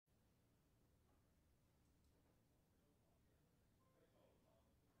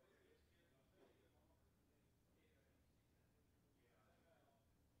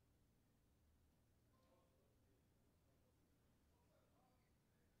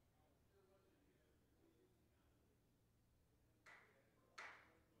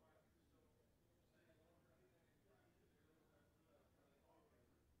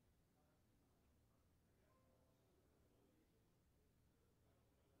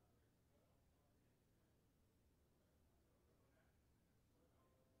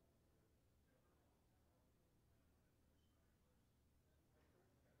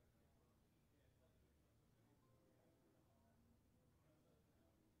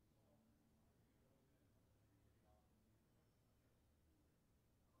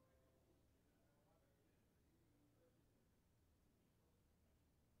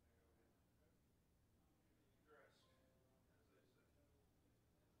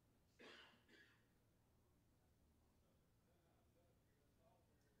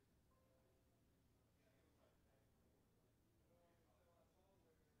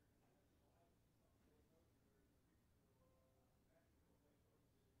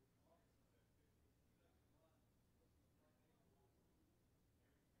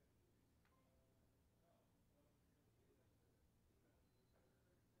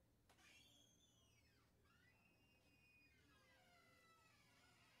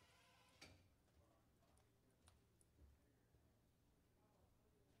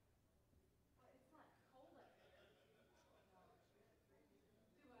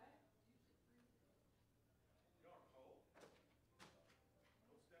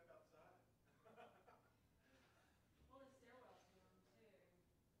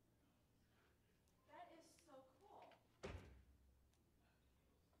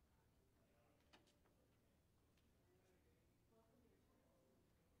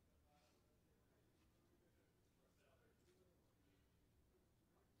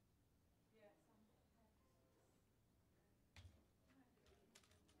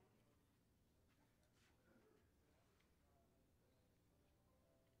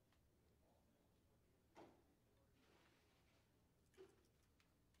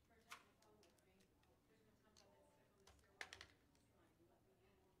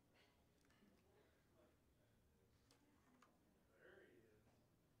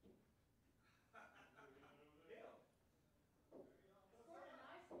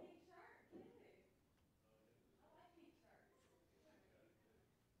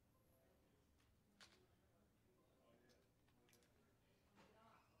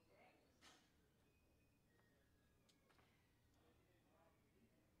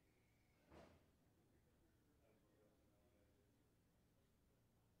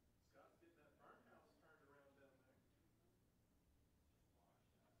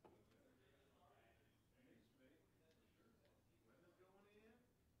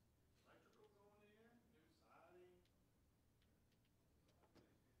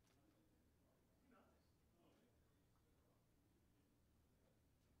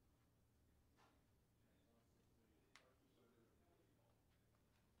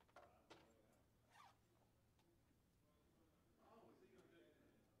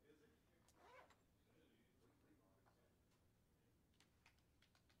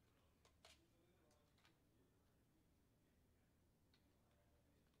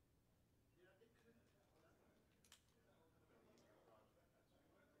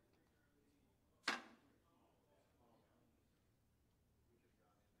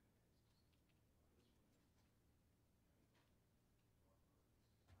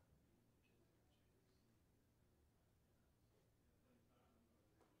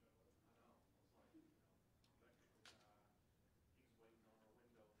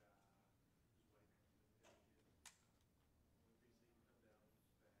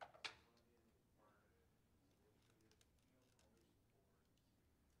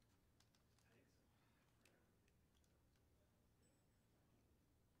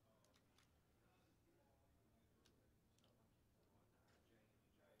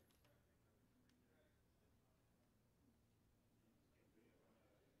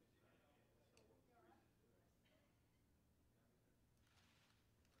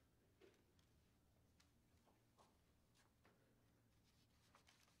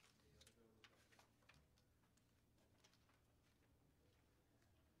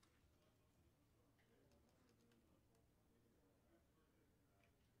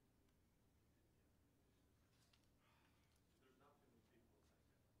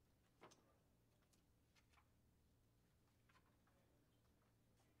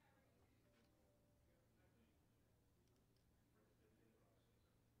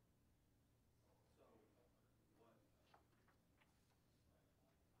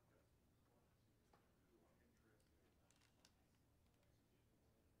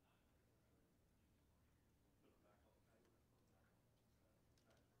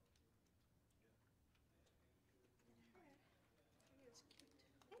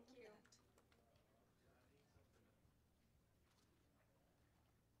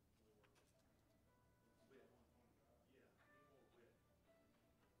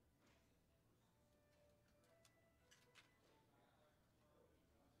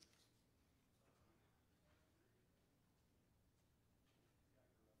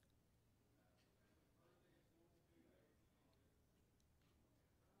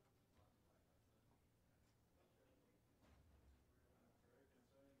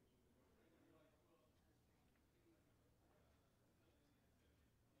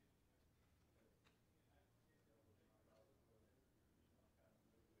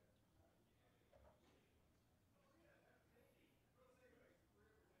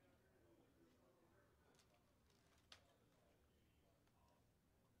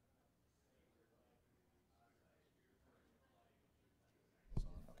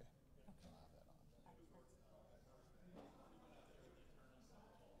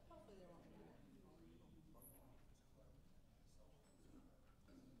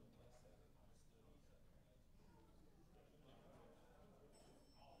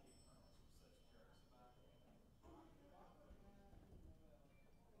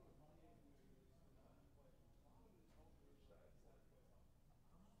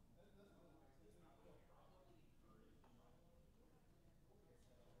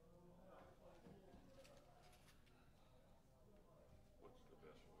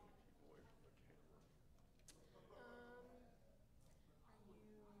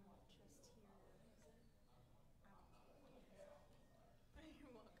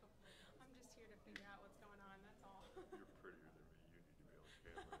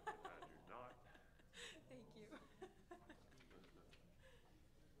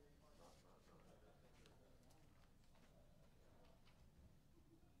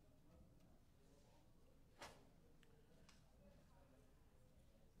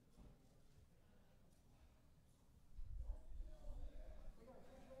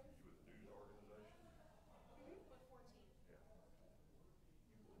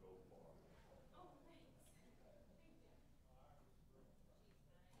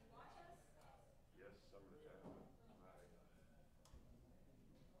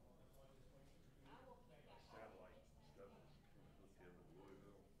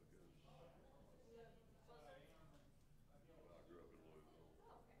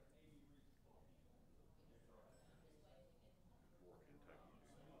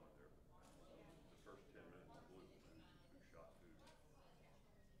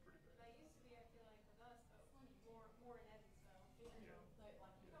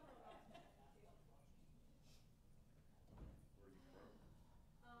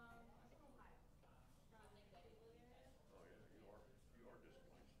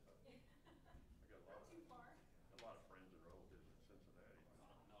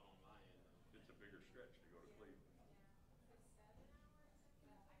bigger stretch to go to Cleveland.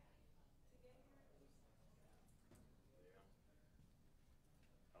 Yeah.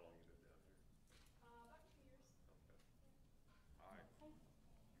 How long you been down there? About 2 years. Okay.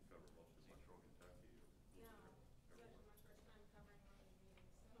 I cover most of Central Kentucky. No, it's actually my first time covering one of these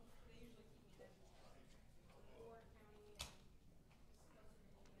meetings. So they usually keep me in Ward County and Shooting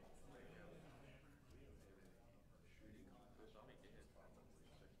Chris, I mean, dead probably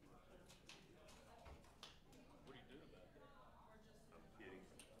 6 months. What do you do about that? I'm kidding.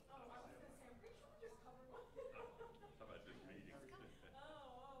 oh, I was gonna say, I'm pretty sure we just covered one. How about this meeting?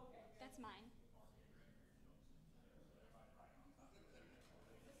 oh, okay. That's mine.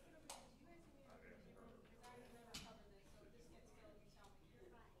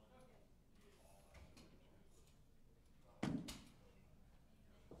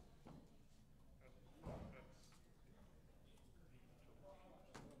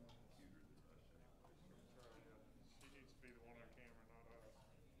 She needs to be the one on camera, not us.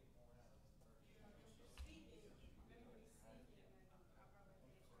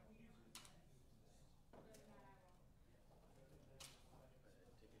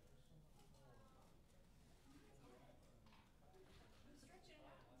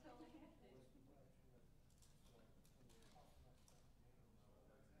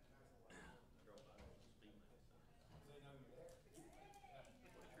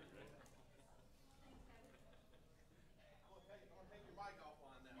 Take your mic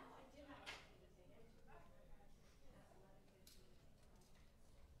offline now.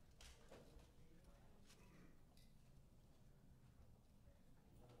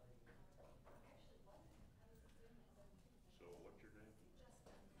 So what's your name?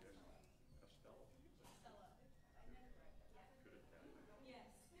 Jessica. Costello? Could have counted. Yes.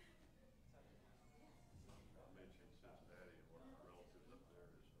 I mentioned Cincinnati and one of my relatives up there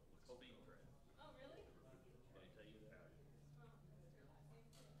is Speed trap. Oh, really? Did I tell you that?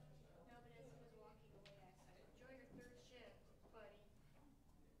 No, but as he was walking away, I said, enjoy your third shift, buddy.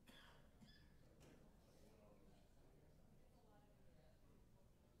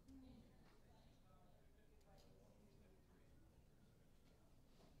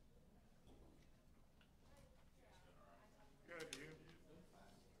 Good, you?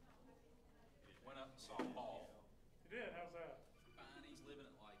 Went up and saw Paul. You did? How's that? Fine, he's living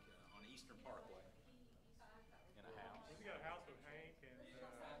at like on Eastern Parkway in a house. You got a house with Hank and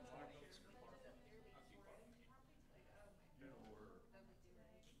Eastern Parkway. Not too far from here. You know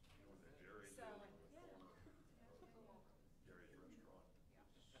where the Jerry's So, building on the yeah. corner of Jerry's restaurant?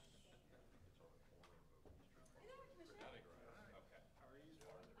 It's on the corner of Eastern Park. Got it right. Okay. How are you?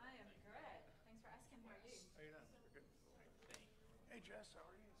 I am good. Thanks for asking. How are you? How you doing? Good. Hey, Jess, how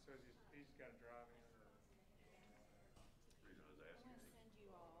are you? Says he's got to drive in. Reason I was I'm asking going to send you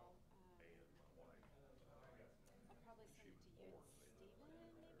all. and my wife. I'll probably send it to you and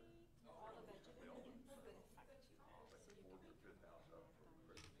Stephen, maybe. All the budget amendments, but if I could you all, so you can Ordered make the 5th house up for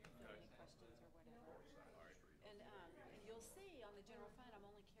Christmas. any questions or whatever. North Street. And you'll see on the general fund, I'm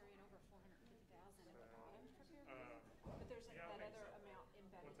only carrying over 450,000 at the bottom for Fair View. But there's yeah, I that think other so. amount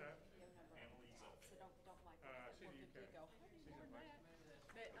embedded What's in that? the PO number. Annalisa. So don't like She's in the 450 UK. go, how do you She's in learn that?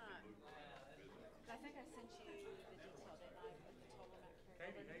 But Business. I think I sent you the detail, didn't I, of the total amount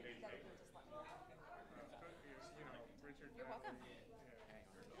carried over? Katie. That would just let me know. You know, Richard. You're welcome. Yeah.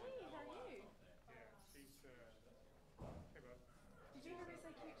 Hey, how are you? Yeah, she's, hey, bud. Did you hear me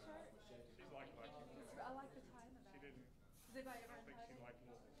say cute shirt? She's like you. I like the tie in the back. She didn't, Does anybody I ever don't think untie she it? liked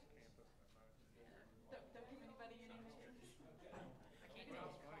Louisville's campus that much. Don't give anybody any names. I can't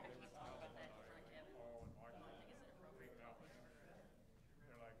talk about that in front of Kevin. Paul and Mark. I think it's inappropriate. Freaking out on the internet.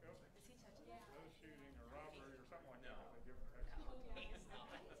 They're like, oh, Is he touching it? another shooting or robbery or something like that. They give them text. No, he's not.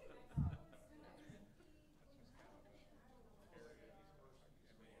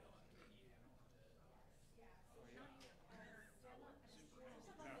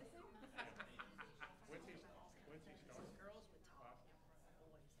 That's just kind of an area he's working in. When's he starting? Girls would talk.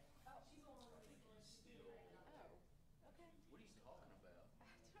 Boys, they Oh, okay. What are you talking about?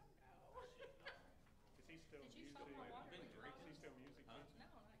 I don't know. Is he still Did you music? stop my water? Been drinking. Is he still music Huh? teacher?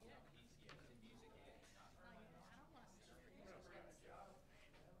 No, not yet. He's in music. Yeah, he's not. Not yet. I don't want to sit for you. What else got a job?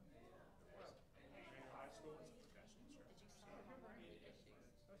 In high school? Did you solve my water issues?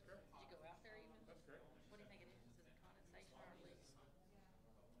 That's great. Did you go out there even? That's great. What do you think it is? Is it condensation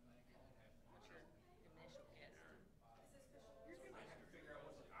or leaks? What's your initial guess?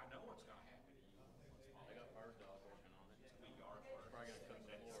 I know what's gonna happen to you. They got bird dog working on it. It's gonna be yard work. Probably gonna cut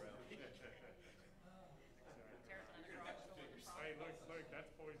that floor out. Tears another garage door. Hey, look, that's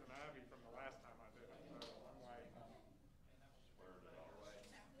poison ivy from the last time I did it. So I'm like, Swear to God.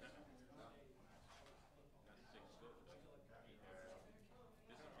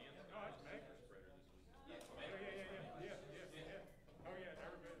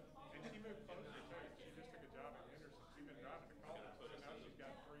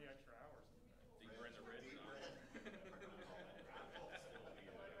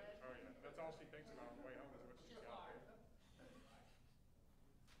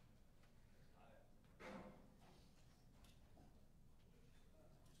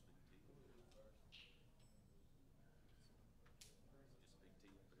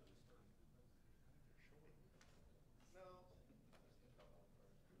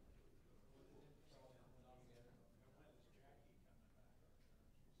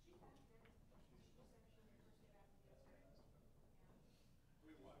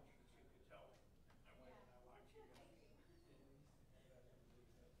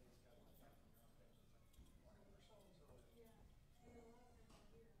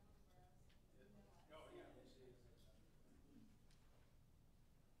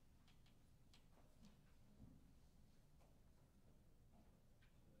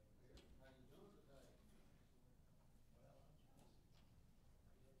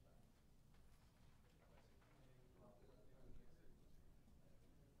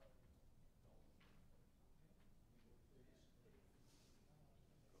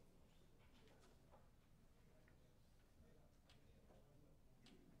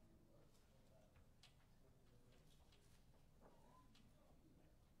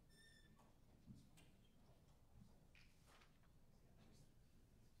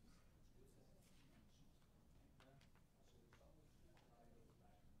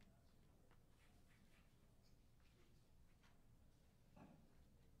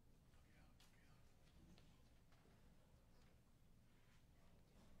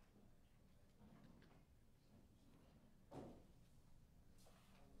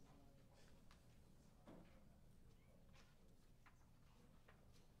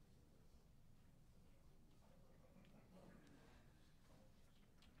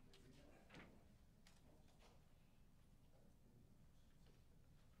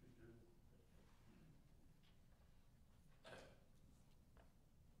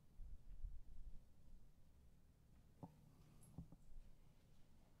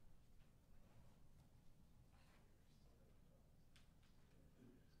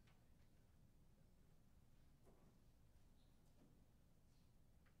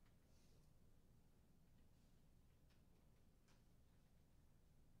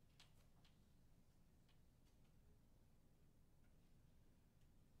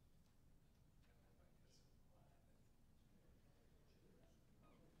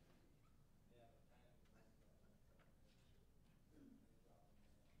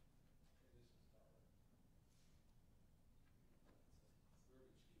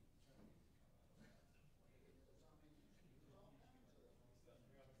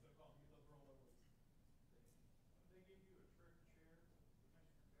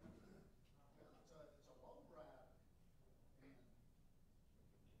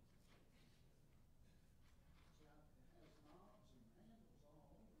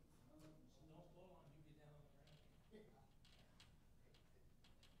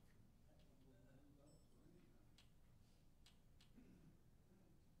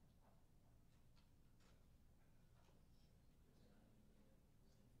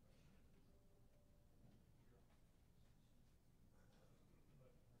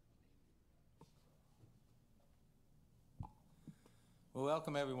 Well,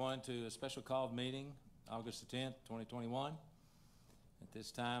 welcome everyone to a special called meeting, August the 10th, 2021. At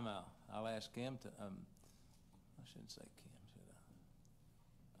this time, I'll ask Kim to, I shouldn't say Kim, should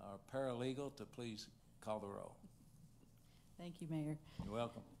I? Our paralegal to please call the roll. Thank you, Mayor. You're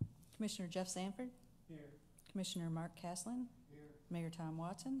welcome. Commissioner Jeff Sanford. Here. Commissioner Mark Caslin. Here. Mayor Tom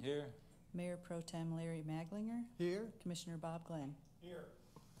Watson. Here. Mayor Pro Tem Larry Maglinger. Here. Commissioner Bob Glenn. Here.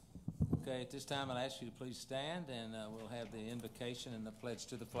 Okay, at this time, I'll ask you to please stand, and we'll have the invocation and the pledge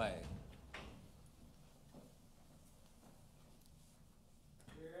to the flag.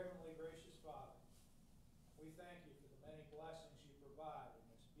 Dear Heavenly Gracious Father, we thank you for the many blessings you provide in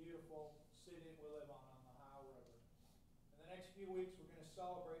this beautiful city we live on the Ohio River. In the next few weeks, we're going to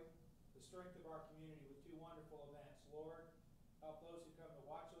celebrate the strength of our community with two wonderful events. Lord, help those who come to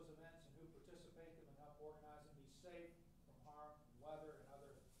watch those events and who participate in them and help organize them be safe from harm, weather, and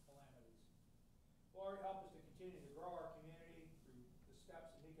other calamities. Lord, help us to continue to grow our community through the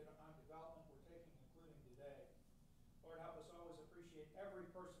steps in economic development we're taking, including today. Lord, help us always appreciate every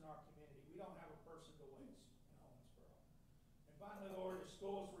person in our community. We don't have a person to waste in Owensboro. And finally, Lord, as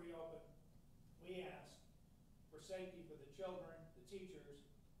schools reopen, we ask for safety for the children, the teachers,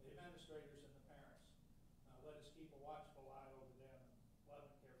 the administrators, and the parents. Let us keep a watchful eye over them and love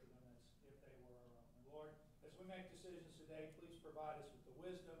and care for them as if they were our own. And Lord, as we make decisions today, please provide us with the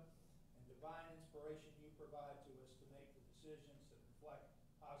wisdom and divine inspiration you provide to us to make the decisions that reflect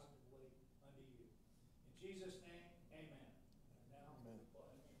positively unto you. In Jesus' name, amen. And now, the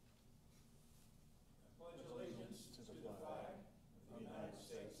pledge. I pledge allegiance to the flag of the United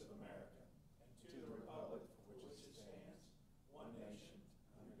States of America and to the republic for which it stands, one nation,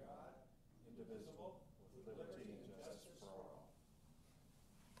 under God, indivisible, with liberty and justice for all.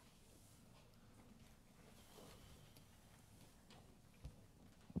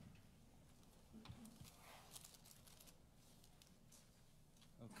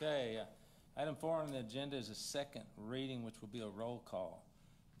 Okay, item 4 on the agenda is a second reading, which will be a roll call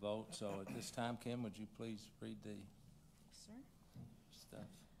vote. So at this time, Kim, would you please read the Sir. stuff?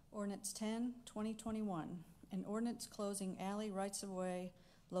 Ordinance 10, 2021. An ordinance closing alley rights-of-way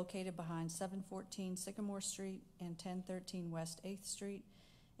located behind 714 Sycamore Street and 1013 West 8th Street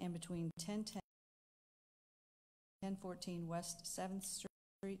and between 1010 and 1014 West 7th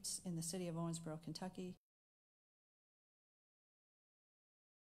Streets in the city of Owensboro, Kentucky.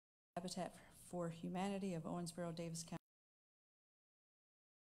 Habitat for Humanity of Owensboro, Davis County,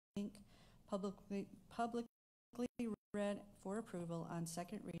 Inc., publicly read for approval on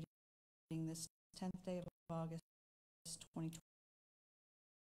second reading this 10th day of August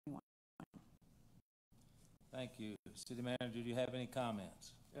 2021. Thank you. City Manager, do you have any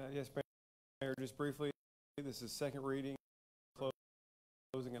comments? Yes, Mayor, just briefly, this is second reading,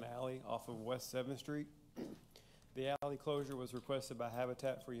 closing an alley off of West 7th Street. The alley closure was requested by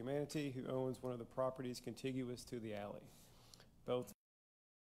Habitat for Humanity, who owns one of the properties contiguous to the alley. Both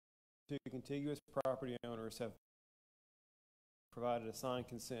two contiguous property owners have provided a signed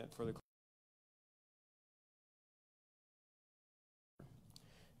consent for the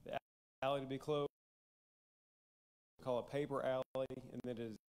alley to be closed. We call it paper alley, and that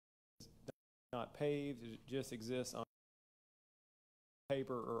is not paved. It just exists on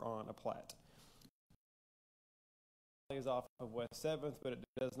paper or on a plat. Is off of West 7th, but it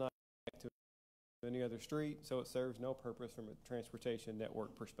does not connect to any other street, so it serves no purpose from a transportation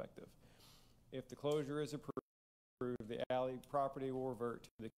network perspective. If the closure is approved, the alley property will revert to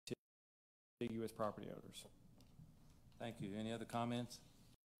the contiguous property owners. Thank you. Any other comments?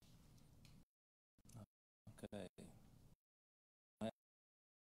 Okay. I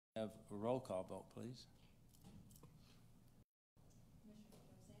have a roll call vote, please.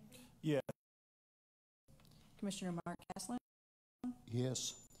 Yeah. Commissioner Mark Caslin.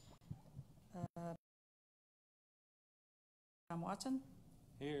 Yes. Tom Watson.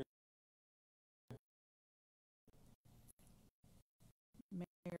 Here.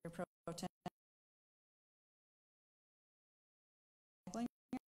 Mayor Pro Tem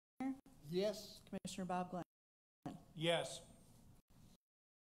Maglinger. Yes. Commissioner Bob Glenn. Yes.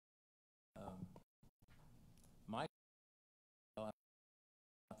 Mike, I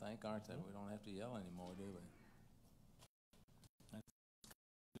think, aren't they? We don't have to yell anymore, do we? That's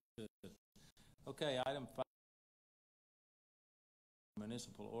good. Okay, item 5,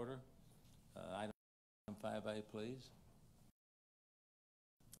 municipal order. Item 5A, please.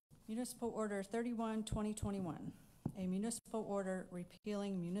 Municipal Order 31, 2021. A municipal order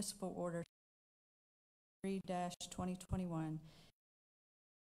repealing Municipal Order 3-2021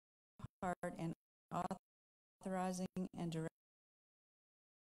 and authorizing and directing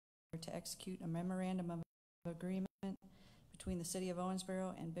to execute a memorandum of agreement between the City of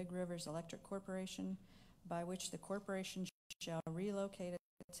Owensboro and Big Rivers Electric Corporation, by which the corporation shall relocate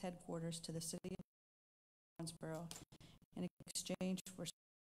its headquarters to the City of Owensboro in exchange for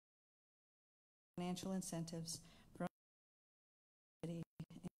financial incentives from the city,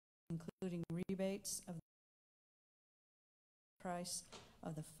 including rebates of the price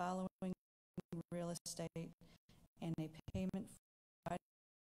of the following real estate and a payment for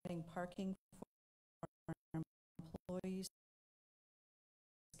providing parking for employees,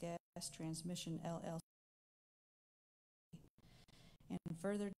 Gas Transmission LLC, and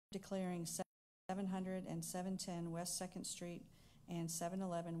further declaring 700 and 710 West 2nd Street and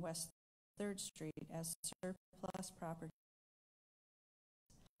 711 West 3rd Street as surplus property,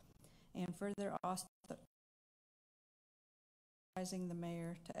 and further authorizing the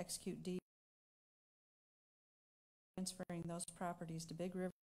mayor to execute deeds transferring those properties to Big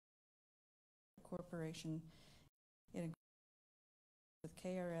River Corporation in agreement with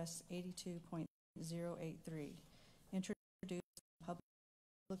KRS 82.083. Introduced and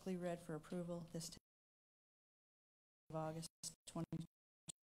publicly read for approval this 10th of August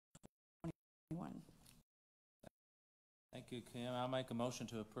 2021. Thank you, Kim. I'll make a motion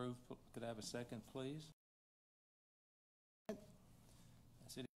to approve. Could I have a second, please?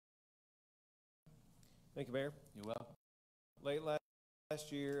 City. Thank you, Mayor. You're welcome. Late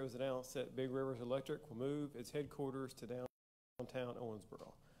last year, it was announced that Big Rivers Electric will move its headquarters to downtown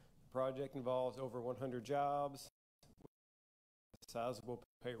Owensboro. The project involves over 100 jobs with a sizable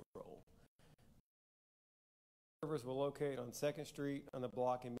payroll. Rivers will locate on 2nd Street on the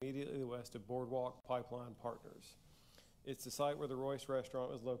block immediately west of Boardwalk Pipeline Partners. It's the site where the Royce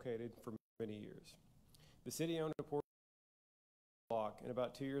restaurant was located for many years. The city owned a portion of the block, and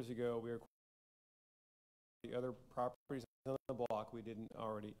about 2 years ago, we acquired the other properties on the block we didn't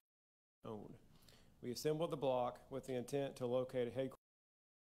already own. We assembled the block with the intent to locate a headquarters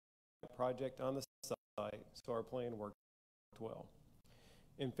project on the site, so our plan worked well.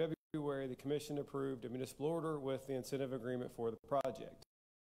 In February, the commission approved a municipal order with the incentive agreement for the project.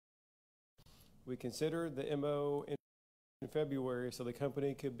 We considered the MO in February so the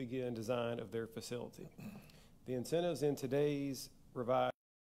company could begin design of their facility. The incentives in today's revised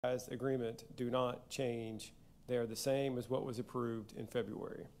agreement do not change. They are the same as what was approved in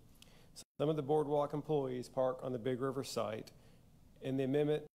February. Some of the Boardwalk employees park on the Big River site, and the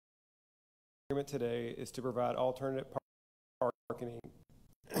amendment today is to provide alternate parking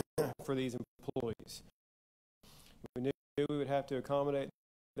for these employees. We knew we would have to accommodate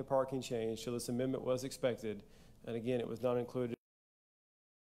the parking change, so this amendment was expected, and again, it was not included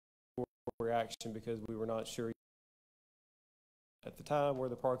for reaction because we were not sure at the time where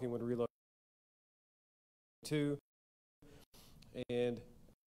the parking would relocate to, and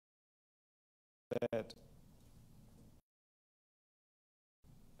that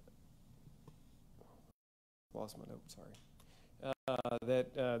lost my note, sorry.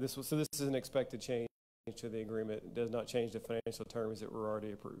 This is an expected change to the agreement. It does not change the financial terms that were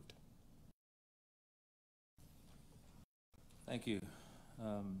already approved. Thank you.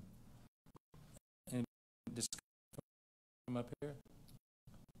 Any discussion from up here?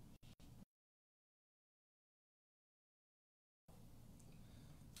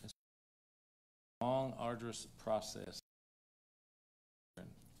 It's a long, arduous process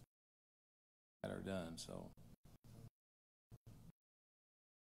that are done, so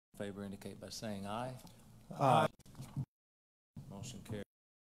in favor indicate by saying aye. Aye. Motion carries.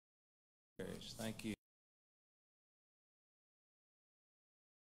 Thank you.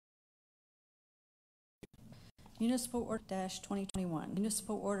 Municipal Order -2021.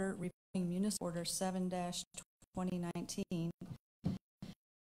 Municipal Order repealing Municipal Order 7-2019,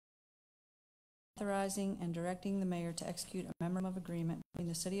 authorizing and directing the mayor to execute a memorandum of agreement between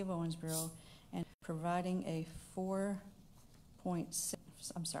the City of Owensboro and providing a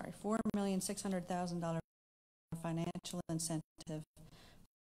 $4,600,000 financial incentive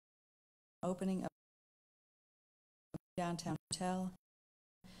opening of downtown hotel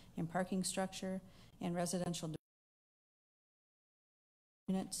and parking structure and residential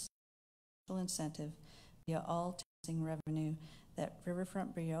units incentive via all taxing revenue that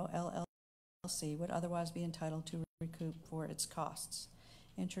Riverfront Brio LLC would otherwise be entitled to recoup for its costs.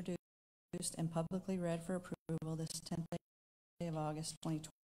 Introduced and publicly read for approval this 10th day of August 2020.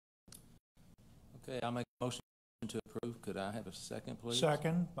 Okay, I'll make a motion to approve. Could I have a second, please?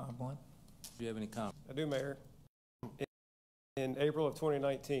 Second, Bob Blunt. Do you have any comments? I do, Mayor. In April of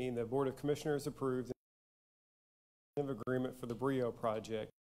 2019, the Board of Commissioners approved an agreement for the Brio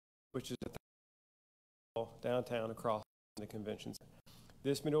project, which is downtown across the convention center.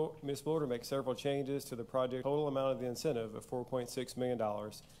 This municipal order makes several changes to the project. Total amount of the incentive of $4.6 million.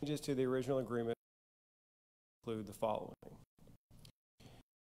 Changes to the original agreement include the following.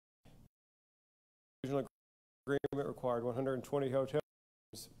 The original agreement required 120 hotels,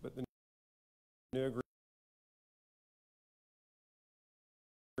 but the new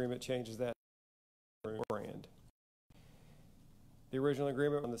agreement changes that brand. The original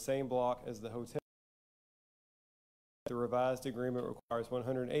agreement on the same block as the hotel. The revised agreement requires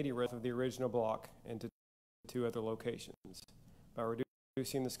 180 residents of the original block and to 2 other locations. By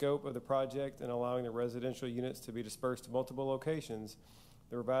reducing the scope of the project and allowing the residential units to be dispersed to multiple locations,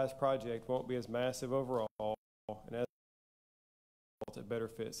 the revised project won't be as massive overall, and as a result, it better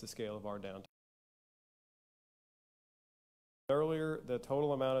fits the scale of our downtown. Earlier, the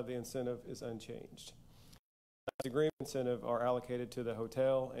total amount of the incentive is unchanged. The agreement incentive are allocated to the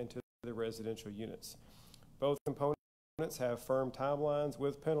hotel and to the residential units. Both components have firm timelines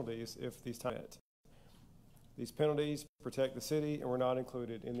with penalties if these timelines are met. These penalties protect the city and were not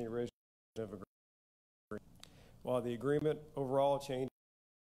included in the original agreement. While the agreement overall changes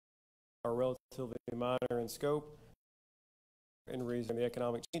are relatively minor in scope and reason the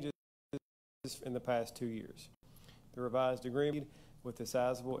economic changes in the past 2 years. The revised agreement with the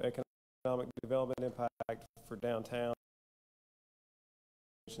sizable economic development impact for downtown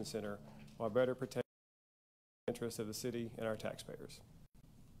center while better protecting the interests of the city and our taxpayers.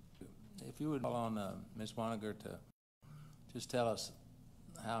 If you would call on Ms. Waniger to just tell us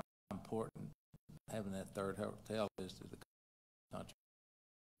how important having that third hotel is to the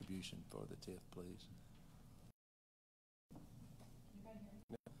contribution for the TIF, please.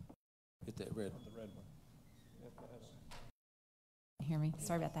 Get that red one. The red one. Hear me?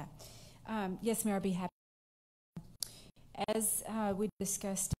 Sorry about that. Yes, Mayor, I'd be happy. As we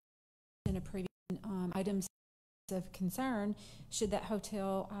discussed in a previous items of concern, should that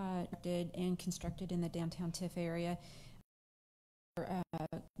hotel did and constructed in the downtown TIF area,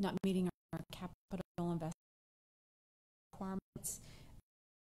 not meeting our capital investment requirements,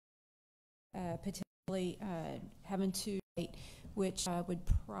 potentially having to wait, which would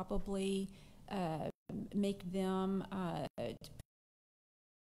probably make them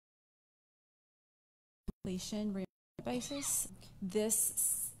completion basis.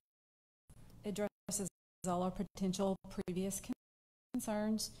 This addresses all our potential previous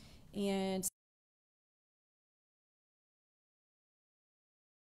concerns and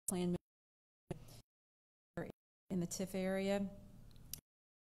plan in the TIF area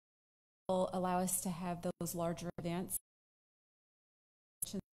will allow us to have those larger events.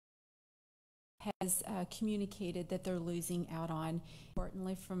 Has communicated that they're losing out on.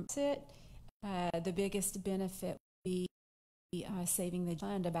 Importantly, from it, the biggest benefit would be saving the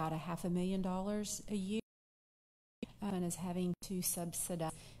fund about $500,000 a year, and is having to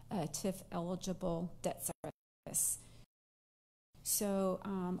subsidize TIF eligible debt service. So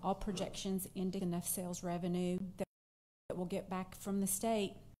all projections indicate enough sales revenue that we'll get back from the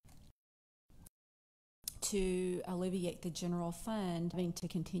state to alleviate the general fund having to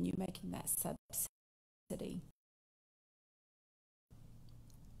continue making that subsidy.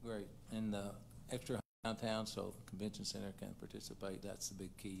 Great. And the extra downtown so the convention center can participate, that's the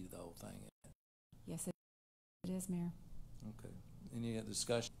big key to the whole thing. Yes, it is, Mayor. Okay. Any other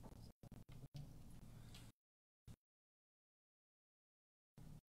discussion?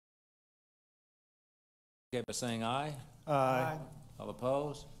 Okay, by saying aye. Aye. All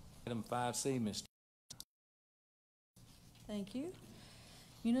opposed? Item 5C, Mr. Thank you.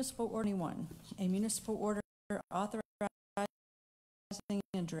 Municipal Order 1, a municipal order authorizing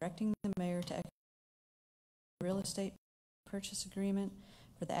and directing the mayor to execute a real estate purchase agreement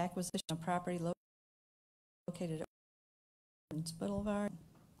for the acquisition of property located at Owensboro Boulevard.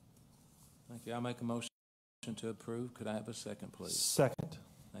 Thank you. I'll make a motion to approve. Could I have a second, please? Second.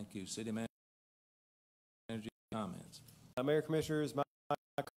 Thank you. City Manager, comments. Mayor, Commissioners, my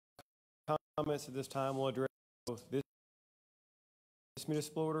comments at this time will address both this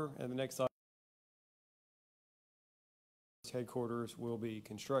municipal order and the next item. Headquarters will be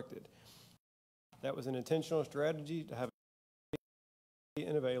constructed. That was an intentional strategy to have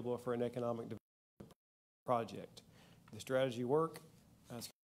it available for an economic development project. The strategy work, as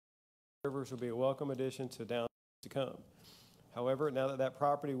rivers will be a welcome addition to downtown to come. However, now that that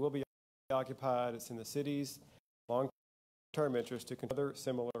property will be occupied, it's in the city's long-term interest to another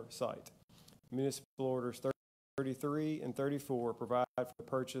similar site. Municipal orders 33 and 34 provide for the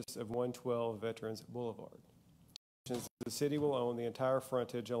purchase of 112 Veterans Boulevard. The city will own the entire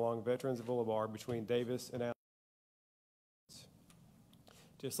frontage along Veterans Boulevard between Davis and Allen.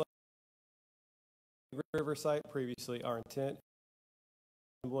 Just like the river site previously, our intent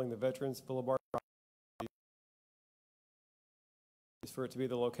resembling the Veterans Boulevard is for it to be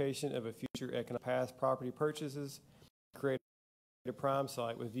the location of a future economic past property purchases, create a prime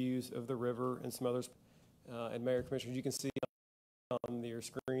site with views of the river and some others. And Mayor, Commissioners, you can see on your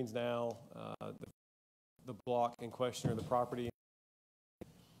screens now the block in question or the property.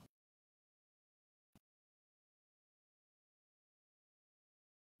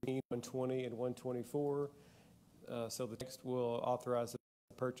 120 and 124. So the text will authorize the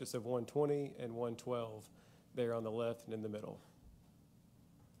purchase of 120 and 112 there on the left and in the middle.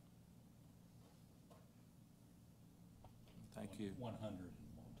 Thank you. 100 and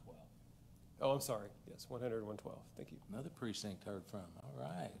 112. Oh, I'm sorry. Yes, 100 and 112. Thank you. Another precinct heard from. All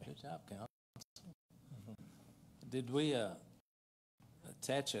right. Good job, Council. Did we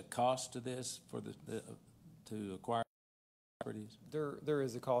attach a cost to this for to acquire properties? There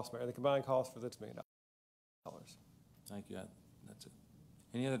is a cost, Mayor. The combined cost for this $1 million. Thank you. That's it.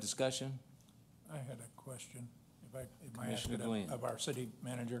 Any other discussion? I had a question, if I ask Commissioner it Glenn. of our city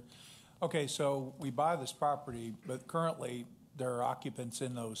manager. Okay, so we buy this property, but currently there are occupants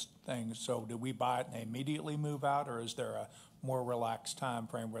in those things. So do we buy it and they immediately move out, or is there a more relaxed time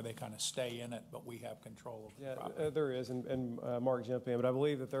frame where they kind of stay in it, but we have control of the property? There is, and Mark jump in, but I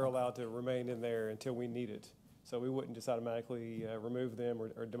believe that they're allowed to remain in there until we need it. So we wouldn't just automatically remove them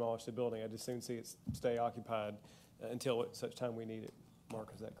or demolish the building. I'd just soon see it stay occupied until such time we need it.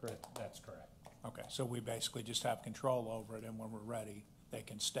 Mark, is that correct? That's correct. Okay, so we basically just have control over it, and when we're ready, they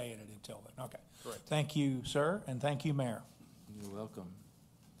can stay in it until then. Okay. Correct. Thank you, sir, and thank you, Mayor. You're welcome.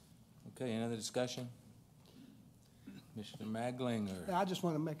 Okay, any other discussion? Mr. Maglinger. I just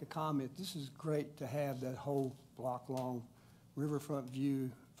want to make a comment. This is great to have that whole block-long riverfront view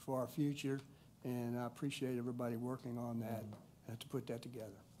for our future, and I appreciate everybody working on that to put that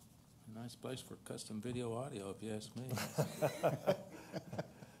together. Nice place for custom video audio, if you ask me.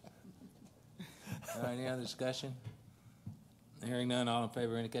 All right, any other discussion? Hearing none, all in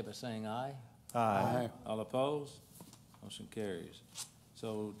favor indicate by saying aye. Aye. All opposed? Motion carries.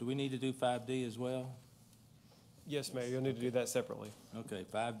 So do we need to do 5D as well? Yes, Mayor, you'll need to do that separately. Okay,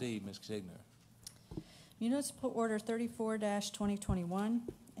 5D, Ms. Signer. Municipal Order 34-2021,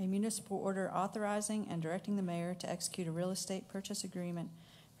 a municipal order authorizing and directing the mayor to execute a real estate purchase agreement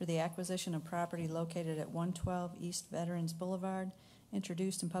for the acquisition of property located at 112 East Veterans Boulevard,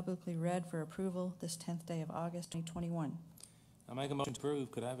 introduced and publicly read for approval this 10th day of August 2021. I make a motion to approve.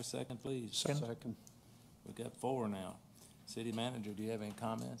 Could I have a second, please? Second. We've got 4 now. City Manager, do you have any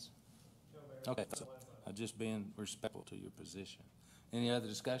comments? No, okay, so I'm just being respectful to your position. Any other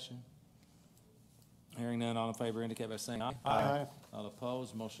discussion? Hearing none, all in favor indicate by saying aye. Aye. All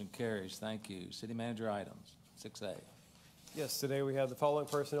opposed, motion carries. Thank you. City Manager items, 6A. Yes, today we have the following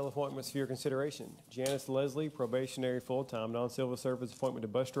personnel appointments for your consideration. Janice Leslie, probationary full-time, non-civil service appointment to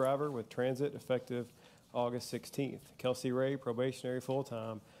bus driver with transit effective August 16th. Kelsey Ray, probationary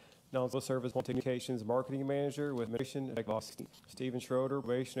full-time, non-civil service communications marketing manager with mission effective August 16th. Stephen Schroeder,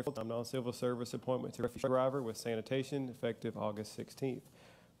 probationary full-time, non-civil service appointment to refugee driver with sanitation effective August 16th.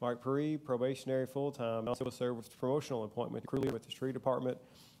 Mike Perry, probationary full-time, non-civil service promotional appointment to crew leader with the street department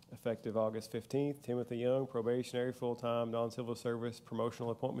effective August 15th. Timothy Young, probationary full-time, non-civil service promotional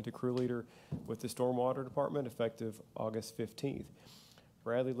appointment to crew leader with the stormwater department effective August 15th.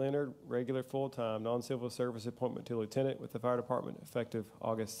 Bradley Leonard, regular full-time, non-civil service appointment to lieutenant with the fire department effective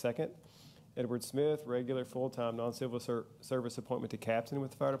August 2nd. Edward Smith, regular full-time, non-civil service appointment to captain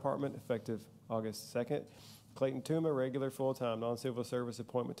with the fire department effective August 2nd. Clayton Tuma, regular full-time, non-civil service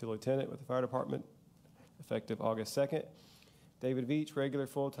appointment to lieutenant with the fire department effective August 2nd. David Veach, regular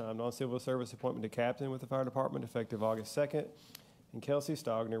full-time, non-civil service appointment to captain with the fire department effective August 2nd. And Kelsey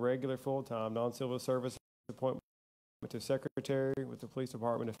Stogner, regular full-time, non-civil service appointment to secretary with the police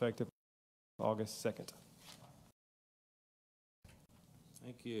department effective August 2nd.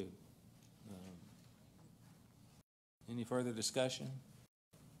 Thank you. Any further discussion?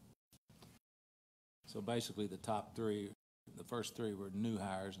 So basically the top 3, the first 3 were new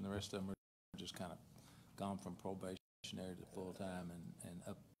hires, and the rest of them are just kind of gone from probationary to full-time and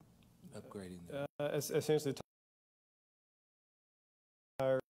upgrading them. Essentially,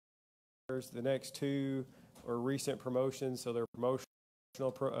 hires. The next 2 are recent promotions, so they're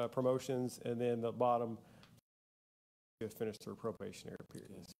promotional promotions, and then the bottom have finished their probationary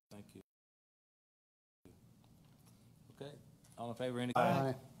period. Yes, thank you. Okay, all in favor indicate.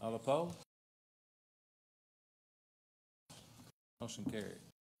 Aye. All opposed? Motion carried.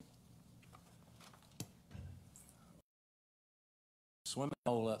 Swimming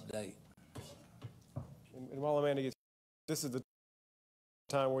hole update. And while Amanda gets, this is the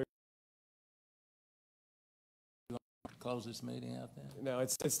time where close this meeting out then? No,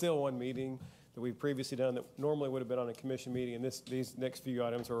 it's still one meeting that we've previously done that normally would have been on a commission meeting, and these next few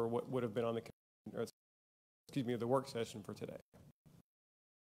items are what would have been on the, the work session for today.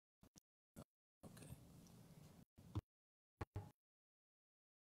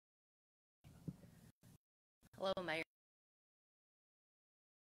 Hello, Mayor.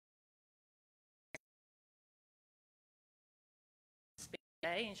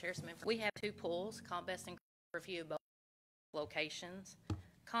 Today and share some information. We have two pools, Combest and review both locations.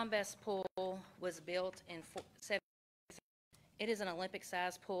 Combest pool was built in 7. It is an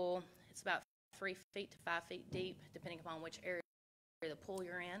Olympic-sized pool. It's about 3 feet to 5 feet deep, depending upon which area of the pool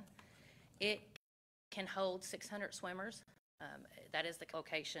you're in. It can hold 600 swimmers. That is the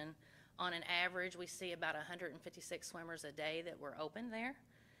location. On an average, we see about 156 swimmers a day that were open there.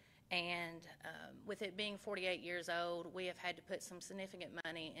 And with it being 48 years old, we have had to put some significant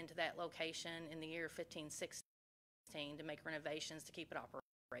money into that location in the year 15-16 to make renovations to keep it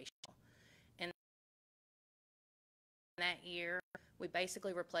operational. And that year, we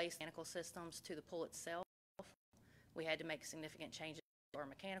basically replaced mechanical systems to the pool itself. We had to make significant changes to our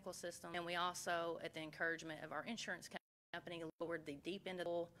mechanical system. And we also, at the encouragement of our insurance company, lowered the deep end of the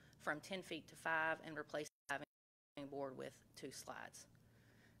pool from 10 feet to 5 and replaced the diving board with 2 slides.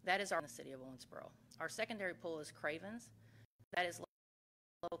 That is in the city of Owensboro. Our secondary pool is Cravens. That is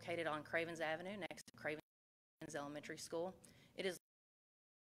located on Cravens Avenue next to Cravens Elementary School. It is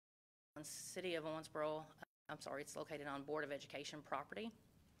on city of Owensboro. It's located on Board of Education property.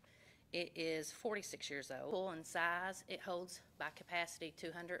 It is 46 years old. Pool in size, it holds by capacity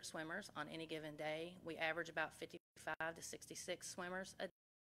 200 swimmers on any given day. We average about 55 to 66 swimmers a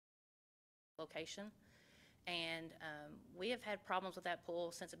location. And we have had problems with that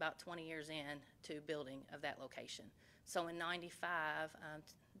pool since about 20 years in to building of that location. So in '95,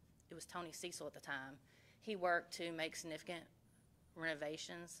 it was Tony Cecil at the time. He worked to make significant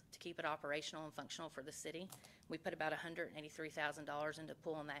renovations to keep it operational and functional for the city. We put about $183,000 into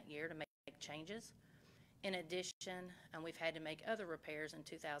pool in that year to make changes. In addition, we've had to make other repairs in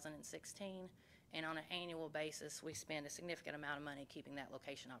 2016, and on an annual basis, we spend a significant amount of money keeping that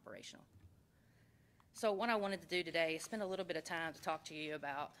location operational. So what I wanted to do today is spend a little bit of time to talk to you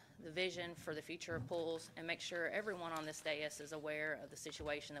about the vision for the future of pools and make sure everyone on this dais is aware of the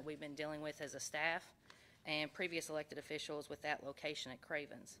situation that we've been dealing with as a staff and previous elected officials with that location at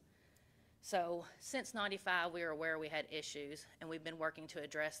Cravens. So since '95, we were aware we had issues, and we've been working to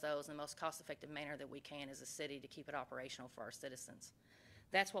address those in the most cost-effective manner that we can as a city to keep it operational for our citizens.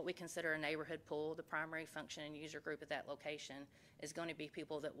 That's what we consider a neighborhood pool. The primary function and user group at that location is going to be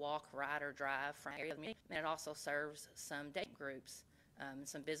people that walk, ride, or drive from area of the community, and it also serves some day groups,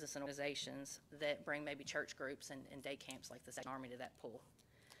 some business and organizations that bring maybe church groups and day camps like the Second Army to that pool.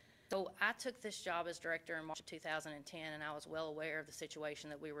 So I took this job as director in March of 2010, and I was well aware of the situation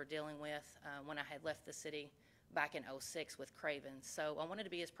that we were dealing with when I had left the city back in '06 with Cravens. So I wanted to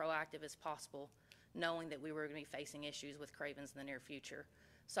be as proactive as possible, knowing that we were going to be facing issues with Cravens in the near future.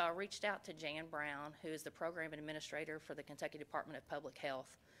 So I reached out to Jan Brown, who is the program administrator for the Kentucky Department of Public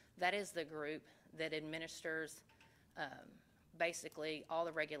Health. That is the group that administers basically all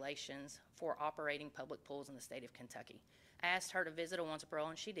the regulations for operating public pools in the state of Kentucky. I asked her to visit Owensboro,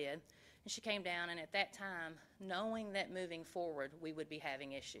 and she did. And she came down, and at that time, knowing that moving forward we would be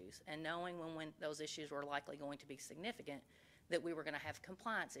having issues, and knowing when those issues were likely going to be significant, that we were going to have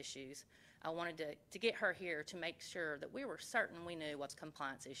compliance issues, I wanted to get her here to make sure that we were certain we knew what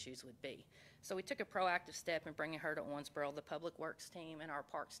compliance issues would be. So we took a proactive step in bringing her to Owensboro. The Public Works team and our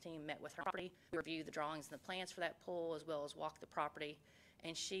Parks team met with her property. We reviewed the drawings and the plans for that pool, as well as walked the property.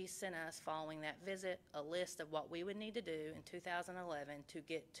 And she sent us, following that visit, a list of what we would need to do in 2011 to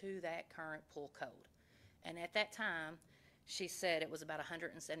get to that current pool code. And at that time, she said it was about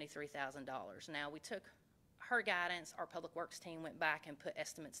 $173,000. Now, we took her guidance. Our Public Works team went back and put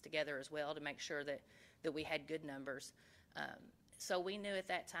estimates together as well to make sure that we had good numbers. So we knew at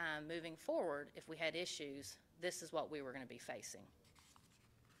that time, moving forward, if we had issues, this is what we were going to be facing.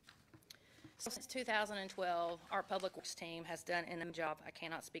 So since 2012, our Public Works team has done a job. I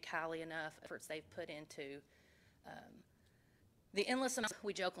cannot speak highly enough efforts they've put into the endless amount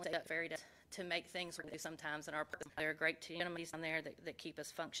we jokingly say fairy to make things we do sometimes in our prison. There are great gentlemen on there that keep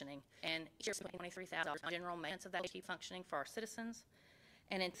us functioning. And each year, $23,000 general maintenance of that to keep functioning for our citizens.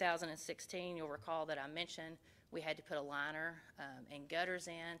 And in 2016, you'll recall that I mentioned we had to put a liner and gutters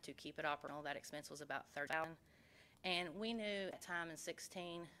in to keep it operational. That expense was about $30,000. And we knew at the time in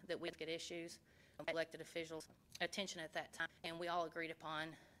 16 that we'd get issues. Elected officials' attention at that time, and we all agreed upon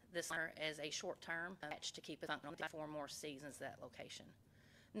this liner as a short-term match to keep it functional for more seasons at that location.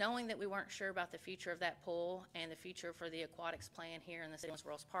 Knowing that we weren't sure about the future of that pool and the future for the aquatics plan here in the City of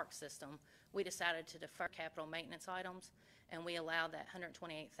Owensboro Park system, we decided to defer capital maintenance items, and we allowed that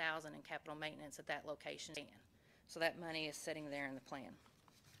 $128,000 in capital maintenance at that location. So that money is sitting there in the plan.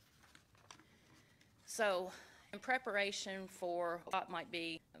 So in preparation for what might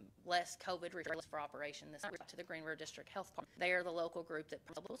be less COVID restrictions for operation, this is to the Green River District Health Department. They are the local group that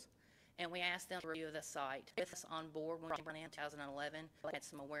proposed, and we asked them to review the site with us on board when we were in 2011. We had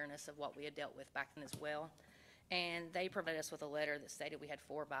some awareness of what we had dealt with back then as well. And they provided us with a letter that stated we had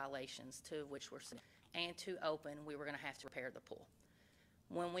 4 violations, 2 of which were, and to open, we were going to have to repair the pool.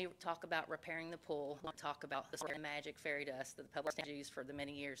 When we talk about repairing the pool, we talk about the magic fairy dust that the public has used for the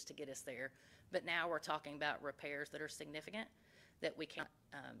many years to get us there. But now we're talking about repairs that are significant, that we can't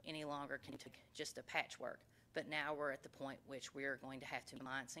any longer continue just a patchwork. But now we're at the point which we are going to have to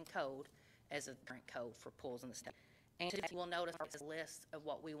compliance and code as a current code for pools in the state. And you will notice a list of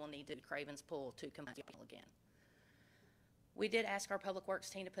what we will need to do to Craven's Pool to comply again. We did ask our Public Works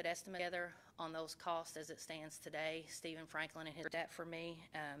team to put estimates together on those costs as it stands today. Stephen Franklin and his debt for me,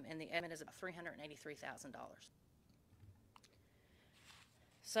 and the estimate is about $383,000.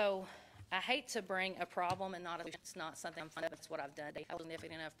 So I hate to bring a problem and it's not something I'm fond of. It's what I've done. I was a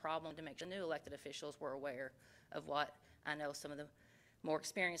significant enough problem to make sure the new elected officials were aware of what I know some of the more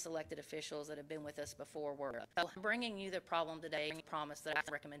experienced elected officials that have been with us before were. So I'm bringing you the problem today. I promise that I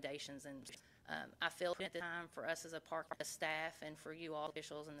have recommendations, and I feel at the time for us as a park staff and for you all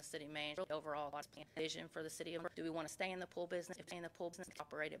officials and the city manager, the overall vision for the city of, do we want to stay in the pool business? If stay in the pool business,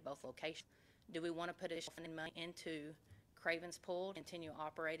 operate at both locations. Do we want to put additional money into Craven's Pool, continue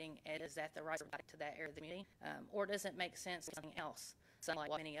operating? Is that the right to that area of the community? Or does it make sense to something else? Something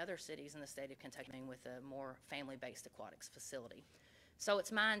like many other cities in the state of Kentucky with a more family-based aquatics facility. So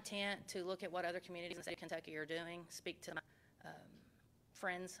it's my intent to look at what other communities in the state of Kentucky are doing, speak to my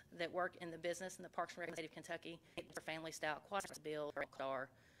friends that work in the business in the Parks and Rec state of Kentucky, for family-style aquatics bill, or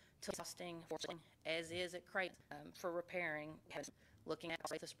to costing, as is at Craven, for repairing, looking at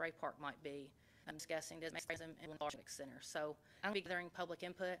what the spray park might be. I'm discussing this in the Aquatic Center. So I'm going to be gathering public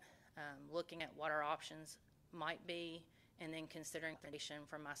input, looking at what our options might be, and then considering recommendation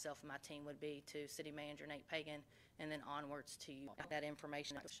from myself and my team would be to City Manager Nate Pagan, and then onwards to you. That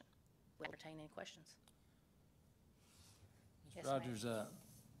information. Will entertain any questions? Ms. Rogers,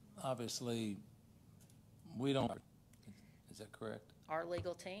 obviously, we don't. Is that correct? Our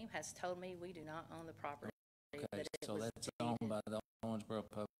legal team has told me we do not own the property. Okay, so that's owned by the Owensboro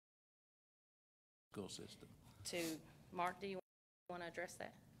Public School System. Mark, do you want to address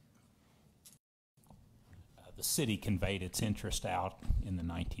that? The city conveyed its interest out in the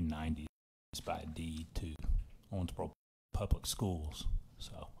 1990s by deed to Owensboro Public Schools.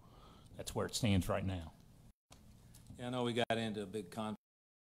 So that's where it stands right now. Yeah, I know we got into a big conflict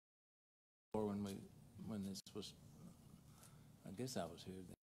when this was, I guess I was here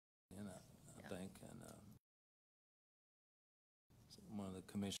then, I think, and one of the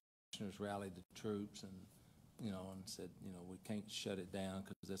commissioners rallied the troops and, and said, we can't shut it down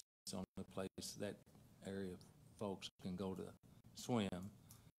because that's the only place that area of folks can go to swim.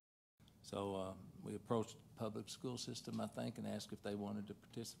 So we approached the public school system, I think, and asked if they wanted to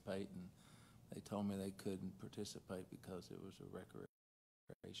participate, and they told me they couldn't participate because it was a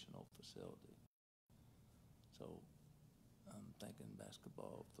recreational facility. So I'm thinking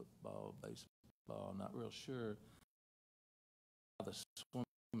basketball, football, baseball, not real sure how the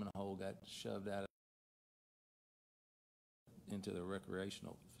swimming hole got shoved out into the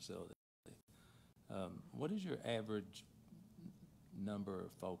recreational facility. What is your average number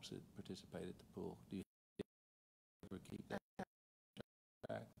of folks that participate at the pool? Do you ever keep that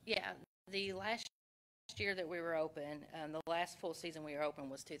track? Yeah, the last year that we were open, the last full season we were open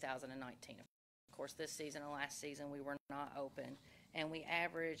was 2019. Of course, this season and last season we were not open, and we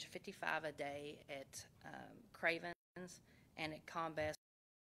averaged 55 a day at Craven's, and at Combest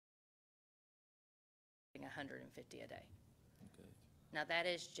 150 a day. Okay. Now that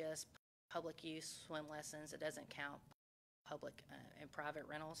is just public use swim lessons. It doesn't count public and private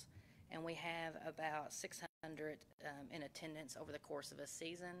rentals. And we have about 600 in attendance over the course of a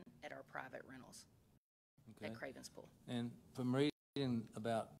season at our private rentals at Craven's Pool. And from reading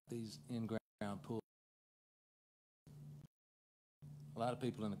about these in-ground pools, a lot of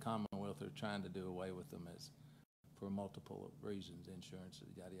people in the Commonwealth are trying to do away with them as for multiple reasons, insurance,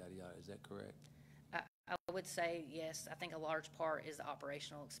 yada, yada, yada. Is that correct? I would say yes. I think a large part is the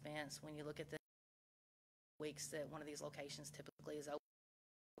operational expense. When you look at the weeks that one of these locations typically is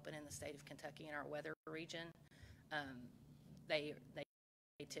open in the state of Kentucky in our weather region, they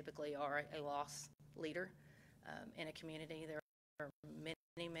typically are a loss leader in a community. They're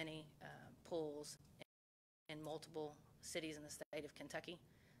many pools in multiple cities in the state of Kentucky,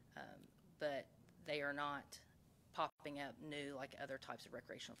 but they are not popping up new like other types of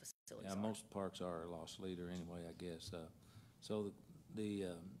recreational facilities Yeah, are. most parks are a loss leader anyway, I guess. So do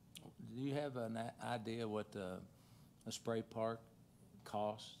you have an idea what a spray park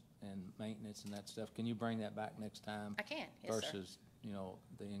costs and maintenance and that stuff? Can you bring that back next time? I can, yes, sir. Versus,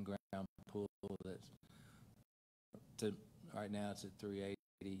 the in-ground pool right now it's at $380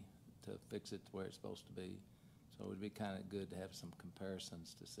 to fix it to where it's supposed to be. So it would be kind of good to have some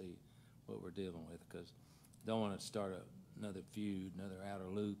comparisons to see what we're dealing with, because don't want to start another feud, another outer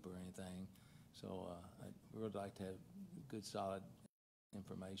loop or anything. So I would like to have good, solid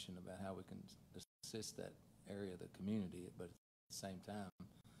information about how we can assist that area of the community, but at the same time,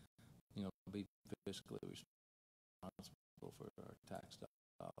 be fiscally responsible for our tax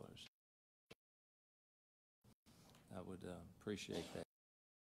dollars. I would appreciate that.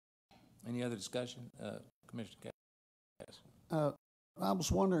 Any other discussion? Commissioner Cass? I was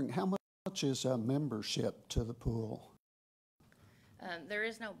wondering, how much is a membership to the pool?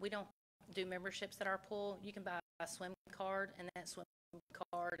 We don't do memberships at our pool. You can buy a swim card, and that swim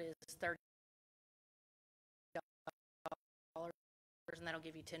card is $30, and that'll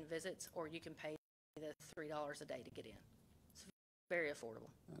give you 10 visits, or you can pay the $3 a day to get in. It's very affordable.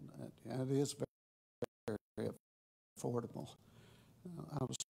 And it is very, very affordable. I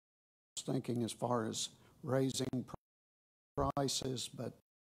was thinking as far as raising prices, but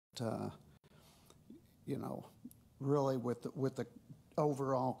really with the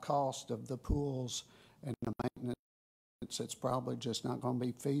overall cost of the pools and the maintenance, it's probably just not going to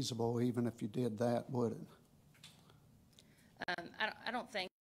be feasible, even if you did that, would it? I don't think,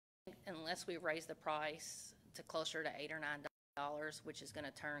 unless we raise the price to closer to $8 or $9, which is going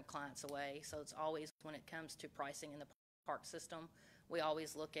to turn clients away. So it's always, when it comes to pricing in the park system, we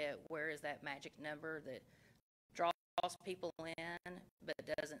always look at where is that magic number that draws people in, but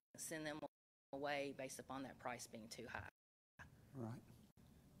doesn't send them away based upon that price being too high. Right.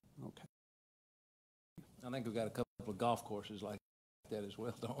 Okay. I think we've got a couple of golf courses like that as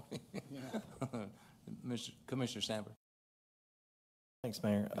well, don't we? Yeah. Commissioner Sandberg. Thanks,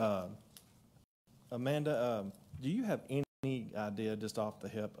 Mayor. Amanda, do you have any idea, just off the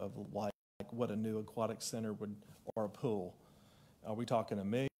hip, of like what a new aquatic center would, or a pool? Are we talking $1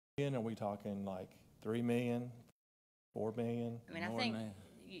 million? Are we talking like $3 million, $4 million? I mean, I think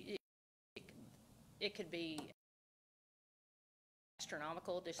it could be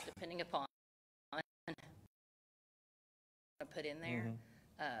astronomical, just depending upon what to put in there.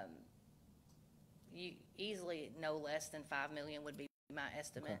 Mm-hmm. You easily no less than $5 million would be my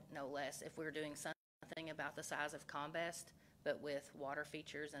estimate, Okay. no less, if we're doing something about the size of Combest, but with water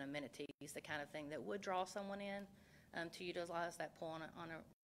features and amenities, the kind of thing that would draw someone in to utilize that pool on a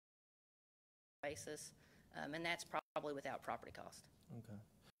basis, and that's probably without property cost. Okay.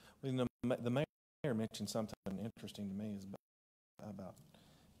 Well, the mayor mentioned something interesting to me is about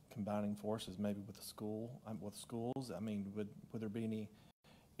combining forces, maybe with the schools. I mean, would there be any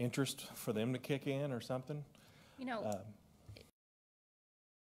interest for them to kick in or something?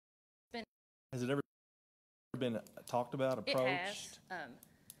 Has it ever been talked about, approached? It has.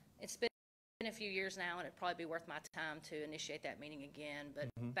 It's been a few years now, and it'd probably be worth my time to initiate that meeting again. But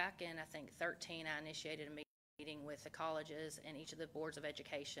back in, I think, 2013, I initiated a meeting with the colleges and each of the boards of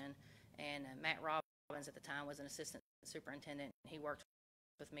education. And Matt Robbins at the time was an assistant superintendent. He worked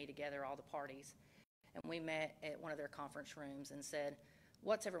with me together, all the parties. And we met at one of their conference rooms and said,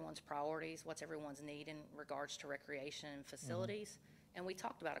 what's everyone's priorities? What's everyone's need in regards to recreation and facilities? And we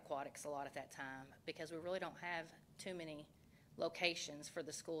talked about aquatics a lot at that time, because we really don't have too many locations for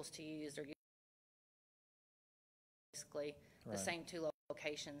the schools to use. They're basically the same two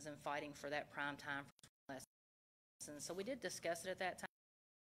locations and fighting for that prime time for lessons. So we did discuss it at that time,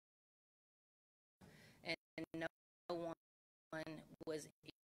 and no one was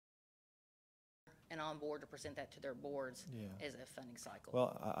and on board to present that to their boards as a funding cycle.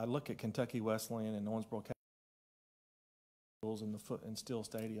 Well, I look at Kentucky Wesleyan and Owensboro in the Foot and Steel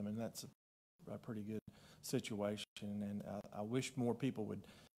Stadium, and that's a pretty good situation. And I wish more people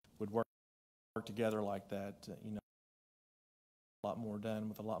would work together like that. A lot more done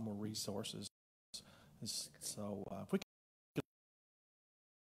with a lot more resources. So if we could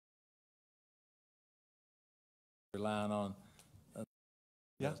relying on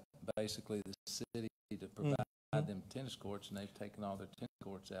basically the city to provide them tennis courts, and they've taken all their tennis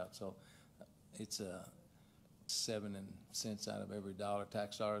courts out. So it's 7 cents out of every dollar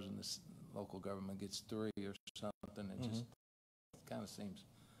tax dollars, and the local government gets 3 or something. It just kind of seems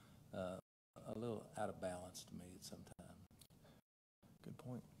a little out of balance to me at some time. Good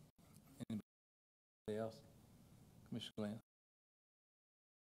point. Anybody else? Commissioner Glenn?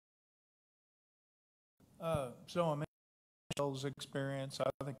 So I'm in Michelle's experience.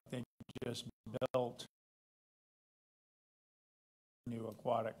 I think they just built a new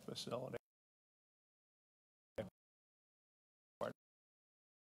aquatic facility.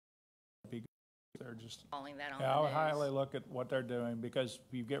 They're just Calling that on yeah, the I would news. highly look at what they're doing, because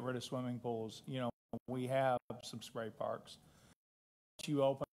if you get rid of swimming pools, you know, we have some spray parks. Once you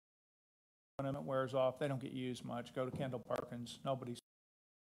open them, it wears off. They don't get used much. Go to Kendall Perkins. Nobody's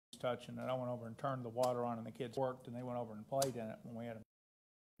touching it. I went over and turned the water on, and the kids worked, and they went over and played in it when we had them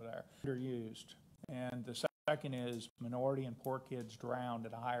there. They're used. And the second is minority and poor kids drowned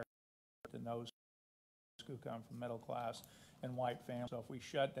at a higher rate than those who come from middle class and white families. So if we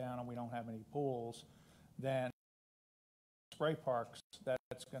shut down and we don't have any pools, then spray parks,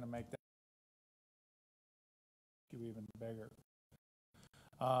 that's going to make that issue even bigger.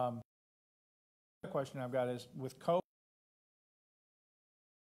 The question I've got is, with COVID,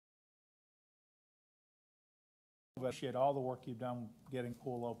 appreciate all the work you've done getting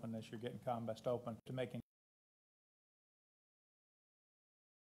pool open this year, getting Combest open, to making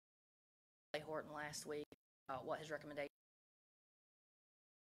Horton last week, what his recommendation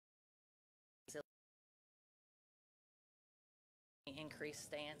increased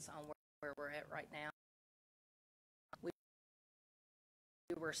stance on where we're at right now. We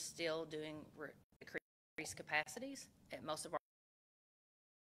were still doing increased capacities at most of our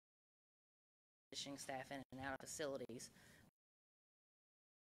staff in and out of facilities.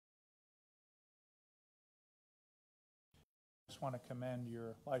 I just want to commend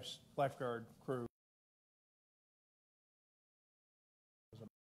your lifeguard crew.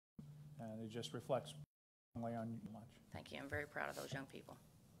 And it just reflects on you much. Thank you. I'm very proud of those young people.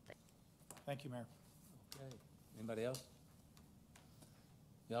 Thank you, Mayor. Okay. Anybody else?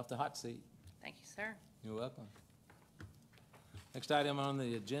 You're off the hot seat. Thank you, sir. You're welcome. Next item on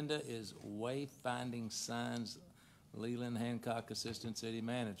the agenda is wayfinding signs. Leland Hancock, Assistant City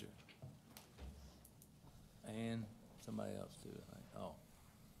Manager. And somebody else too, I think. Oh.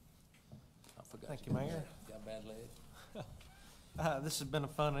 I forgot. Thank you, Mayor. Got a bad leg? This has been a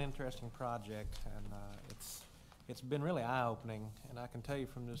fun and interesting project, and it's been really eye-opening. And I can tell you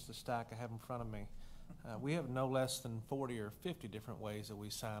from just the stack I have in front of me, we have no less than 40 or 50 different ways that we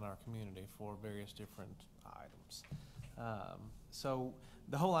sign our community for various different items. So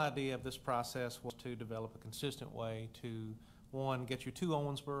the whole idea of this process was to develop a consistent way to, one, get you to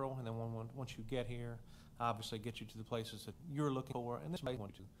Owensboro, and then once you get here, obviously get you to the places that you're looking for, and this may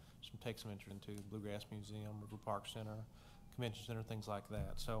want to take some interest into Bluegrass Museum, River Park Center, Convention Center, things like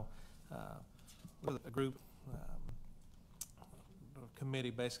that. So we're a group, a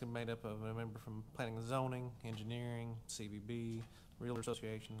committee basically made up of a member from Planning and Zoning, Engineering, CVB, Realtor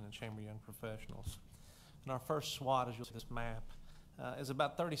Association, and Chamber of Young Professionals. And our first SWOT, as you'll see this map, is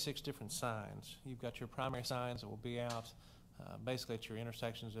about 36 different signs. You've got your primary signs that will be out basically at your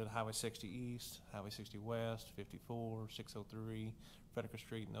intersections at Highway 60 East, Highway 60 West, 54, 603, Frederick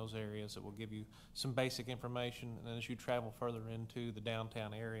Street, and those areas that will give you some basic information. And then as you travel further into the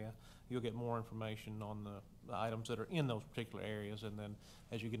downtown area, you'll get more information on the items that are in those particular areas. And then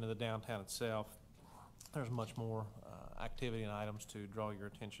as you get into the downtown itself, there's much more activity and items to draw your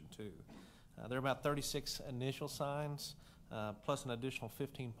attention to. There are about 36 initial signs, plus an additional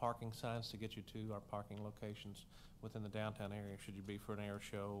 15 parking signs to get you to our parking locations within the downtown area, should you be for an air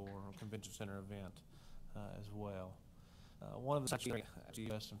show or a convention center event as well. One of the actually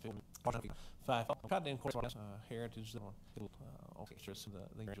US and film five tried to incorporate heritage orchestras of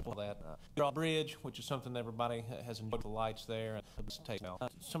the draw bridge, which is something that everybody has enjoyed, the lights there.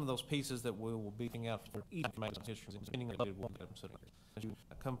 Some of those pieces that we will be picking out for each history, depending on as you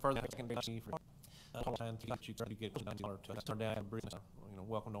come further, you get down a bridge,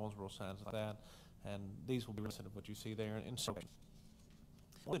 welcome to Owensboro signs like that, and these will be representative of what you see there. And so,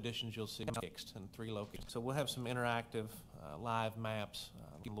 one additions you'll see mixed in 3 locations. So we'll have some interactive live maps,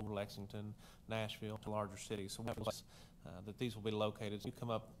 Lexington, Nashville, to larger cities. So that these will be located. You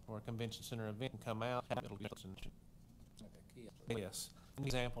come up for a convention center event and come out, it'll be yes. An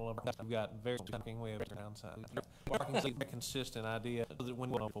example of we've got very parking. We have downside. Parking is a consistent idea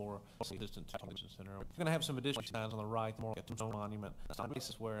when we go for consistent convention center. We're going to have some additional signs on the right, more at the monument. This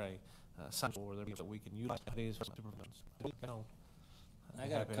is where a sign for that we can utilize these for supervisions. I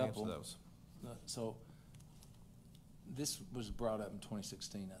got a couple. Those. So this was brought up in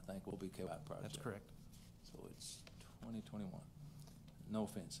 2016, I think, will be KY project. That's correct. So it's 2021. No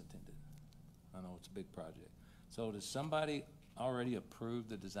offense intended. I know it's a big project. So does somebody already approved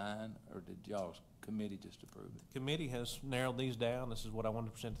the design, or did y'all's committee just approve it? Committee has narrowed these down. This is what I wanted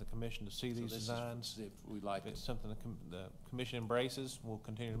to present to the commission to see So these this is designs. if we like If it's it. something the commission embraces, we'll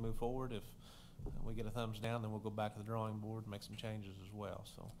continue to move forward. If we get a thumbs down, then we'll go back to the drawing board and make some changes as well.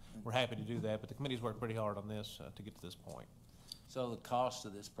 So we're happy to do that, but the committee's worked pretty hard on this to get to this point. So the cost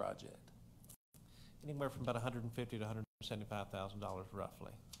of this project? Anywhere from about $150,000 to $175,000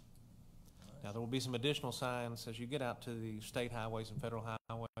 roughly. Now, there will be some additional signs as you get out to the state highways and federal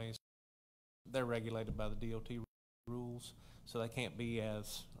highways. They're regulated by the DOT rules, so they can't be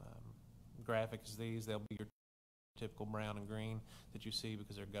as graphic as these. They'll be your typical brown and green that you see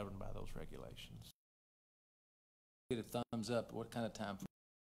because they're governed by those regulations. Get a thumbs up, what kind of time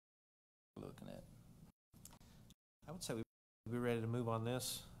are we looking at? I would say we'd be ready to move on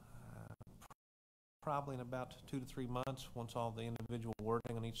this probably in about 2 to 3 months once all the individual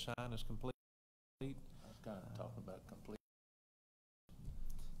wording on each sign is complete. I was kind of talking about complete.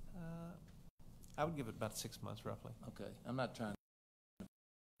 I would give it about 6 months roughly. Okay, I'm not trying to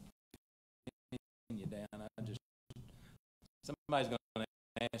pin you down. I just, somebody's going to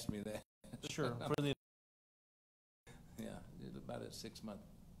ask me that. Sure. For the yeah, it's about a 6-month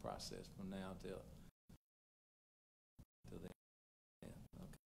process from now till the end.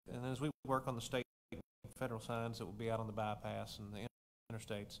 Okay. And as we work on the state and federal signs that will be out on the bypass and the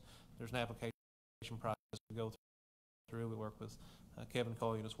interstates, there's an application process to go through. We work with Kevin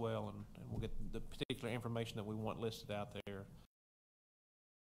Collier as well, and we'll get the particular information that we want listed out there.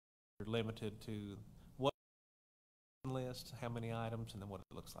 We're limited to what list, how many items, and then what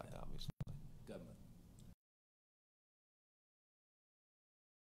it looks like, obviously. Government.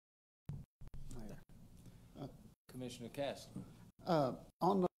 Commissioner Castle.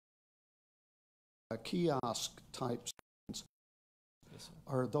 On the kiosk type signs, Yes, sir.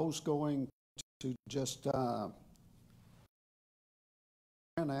 are those going to just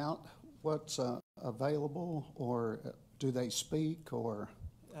print out what's available, or do they speak, or?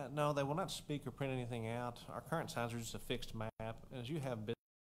 No, they will not speak or print anything out. Our current signs are just a fixed map. As you have business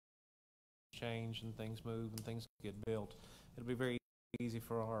change and things move and things get built, it'll be very easy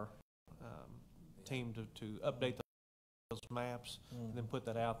for our team to update those maps and then put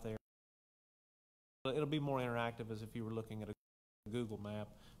that out there. It'll be more interactive, as if you were looking at a Google map.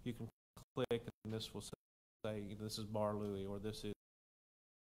 You can click and this will say this is Bar Louie or this is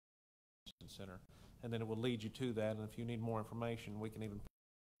Center, and then it will lead you to that. And if you need more information, we can even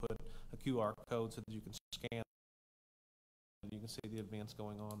put a QR code so that you can scan and you can see the events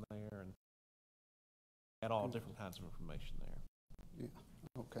going on there and add all different kinds of information there.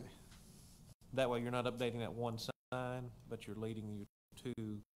 Yeah, okay. That way you're not updating that one sign, but you're leading you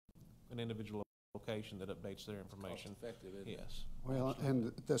to an individual location that updates their information. Cost effective, isn't it? Yes. Well,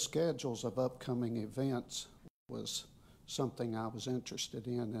 and the schedules of upcoming events was something I was interested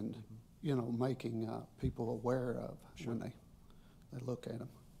in, and you know, making people aware of when they look at them.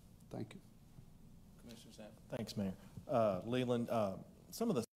 Thank you. Commissioner Sam. Thanks, Mayor. Leland, some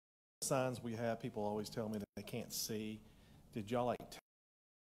of the signs we have, people always tell me that they can't see. Did y'all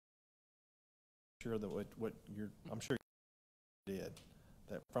sure that what you're, I'm sure you did,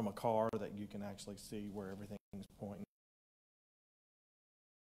 that from a car that you can actually see where everything's pointing,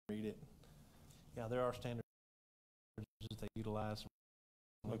 read it? Yeah, there are standards that they utilize.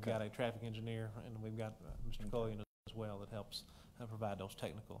 We've got a traffic engineer, and we've got Mr. Collier as well that helps provide those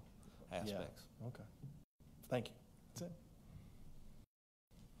technical aspects. Yeah. Okay. Thank you. That's it.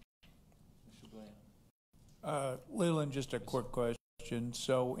 Mr. Glenn. Leland, just a quick question.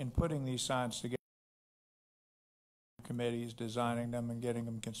 So in putting these signs together, committees designing them and getting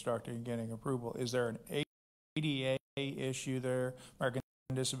them constructed and getting approval, is there an ADA issue there, American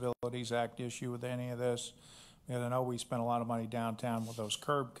Disabilities Act issue with any of this? Because I know we spent a lot of money downtown with those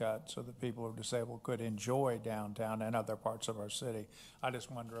curb cuts so that people who are disabled could enjoy downtown and other parts of our city. I just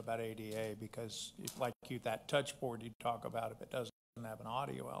wonder about ADA, because if, like that touch board you talk about, if it doesn't have an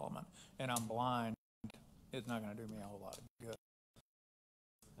audio element and I'm blind, it's not going to do me a whole lot of good.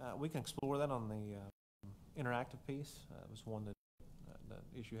 We can explore that on the interactive piece. It was one that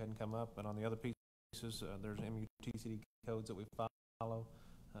the issue hadn't come up, but on the other pieces, there's MUTCD codes that we follow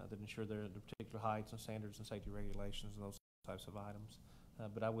that ensure the particular heights and standards and safety regulations and those types of items.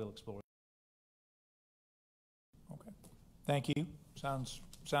 But I will explore. Okay. Thank you. Sounds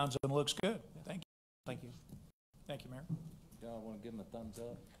and looks good. Thank you. Thank you. Thank you, Mayor. Y'all want to give them a thumbs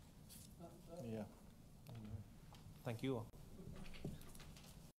up? Yeah. Thank you all.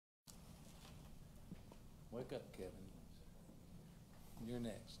 Wake up, Kevin. You're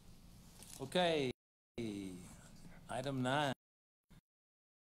next. Okay. Item 9.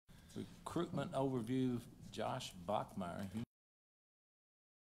 Recruitment overview, Josh Bachmeyer,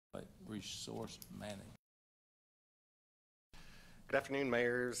 Resource Manager. Good afternoon,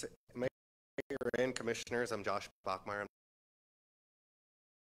 Mayor and Commissioners. I'm Josh Bachmeyer. I'm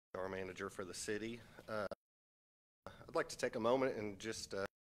our manager for the city. I'd like to take a moment and just a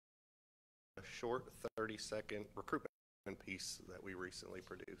short 30-second recruitment piece that we recently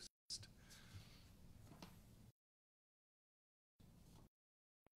produced.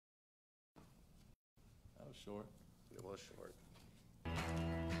 That was short. It was short.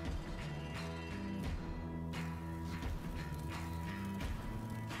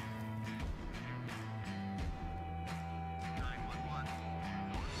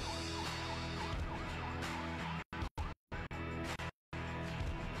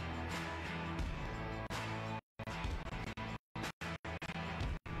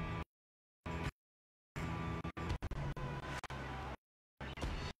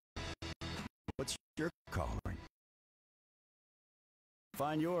 What's your calling?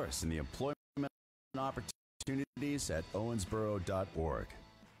 Find yours in the employment opportunities at owensboro.org.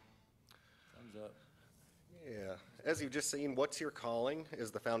 Thumbs up. Yeah. As you've just seen, What's Your Calling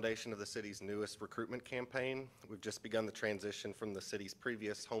is the foundation of the city's newest recruitment campaign. We've just begun the transition from the city's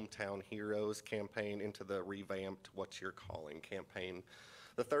previous Hometown Heroes campaign into the revamped What's Your Calling campaign.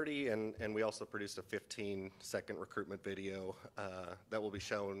 The 30, and we also produced a 15-second recruitment video that will be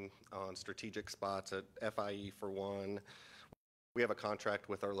shown on strategic spots at FIE for one. We have a contract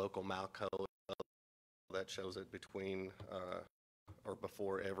with our local Malco that shows it between or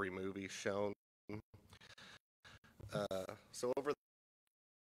before every movie shown. So over the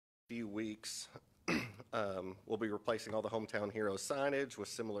few weeks, we'll be replacing all the Hometown Heroes signage with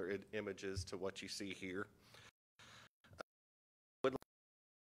similar images to what you see here.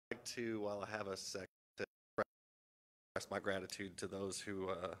 To, while I have a second, to express my gratitude to those who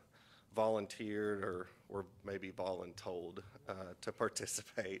volunteered or were maybe voluntold to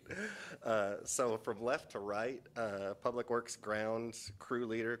participate. So from left to right, Public Works Grounds crew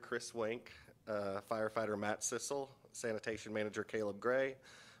leader Chris Wink, firefighter Matt Sissel, sanitation manager Caleb Gray,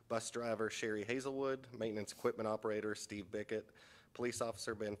 bus driver Sherry Hazelwood, maintenance equipment operator Steve Bickett, police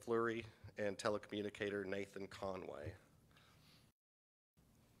officer Ben Fleury, and telecommunicator Nathan Conway.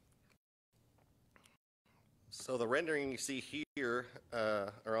 So the rendering you see here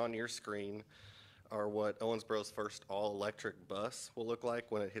or on your screen are what Owensboro's first all-electric bus will look like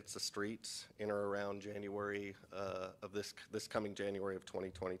when it hits the streets in or around January of this coming January of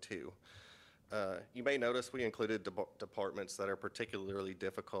 2022. You may notice we included departments that are particularly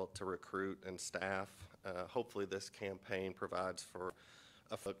difficult to recruit and staff. Hopefully this campaign provides for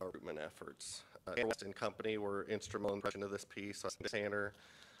recruitment efforts. Weston Company were instrumental in of this piece. Tanner,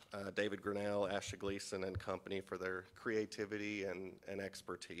 David Grinnell, Ashley Gleason, and company for their creativity and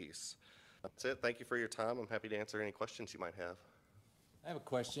expertise. That's it. Thank you for your time. I'm happy to answer any questions you might have. I have a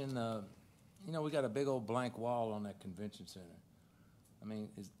question. You know, we got a big old blank wall on that convention center. I mean,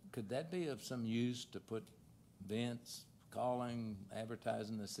 could that be of some use to put events, calling,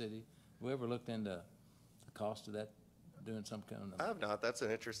 advertising the city? Have we ever looked into the cost of that, doing some kind of? I have not. That's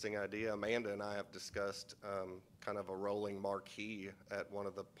an interesting idea. Amanda and I have discussed kind of a rolling marquee at one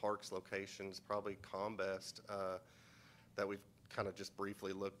of the park's locations, probably Combest, that we've kind of just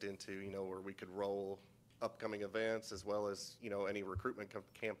briefly looked into, you know, where we could roll upcoming events as well as, you know, any recruitment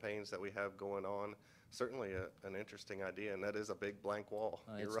campaigns that we have going on. Certainly an interesting idea, and that is a big blank wall.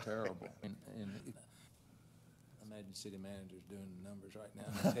 It's right. Terrible. And imagine city managers doing the numbers right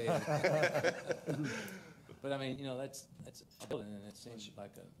now in his head. But I mean, you know, that's a building, and it seems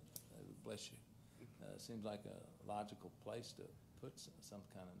like bless you, seems like a logical place to put some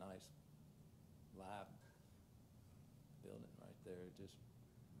kind of nice live building right there. Just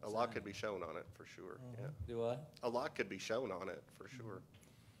a lot could be shown on it for sure. Mm-hmm. Yeah. Do what? A lot could be shown on it for sure.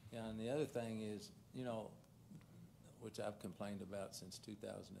 Yeah, and the other thing is, you know, which I've complained about since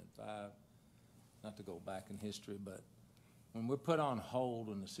 2005, not to go back in history, but when we're put on hold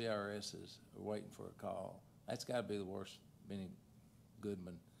when the CRSs are waiting for a call, that's got to be the worst Benny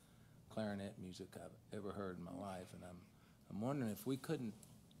Goodman clarinet music I've ever heard in my life. And I'm wondering if we couldn't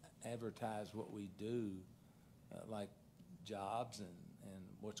advertise what we do, like jobs and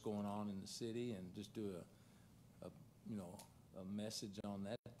what's going on in the city, and just do a message on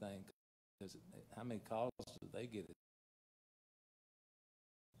that thing. Because how many calls do they get?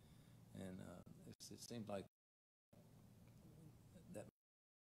 And it seems like that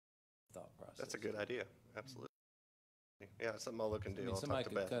thought process. That's a good idea. Absolutely. Yeah, it's something I'll look into. I mean, I'll somebody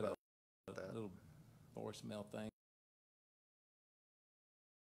talk to could Beth cut about a that. little voicemail thing,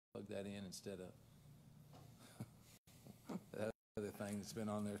 plug that in instead of that other thing that's been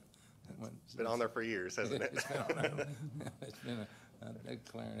on there. It's been on there for years, hasn't it? It's been on there. It's been That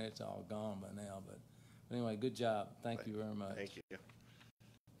clarinet's all gone by now, but anyway, good job. Thank you very much. Thank you.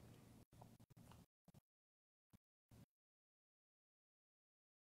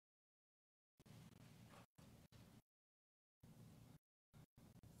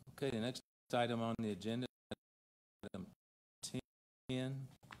 Okay, the next item on the agenda, item 10,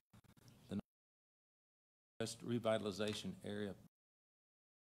 the Northwest Revitalization Area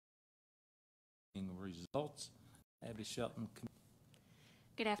results. Abby Shelton.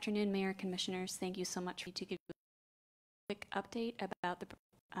 Good afternoon, Mayor, Commissioners. Thank you so much to give you a quick update about the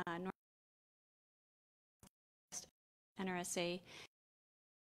Northwest NRSA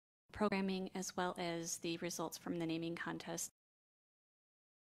programming as well as the results from the naming contest.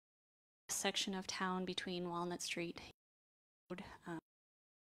 Section of town between Walnut Street,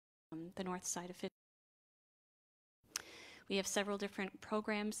 the north side of 50. We have several different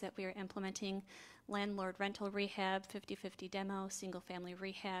programs that we are implementing: landlord rental rehab, 50/50 demo, single family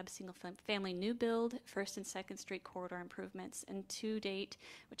rehab, single family new build, First and Second Street corridor improvements. And to date,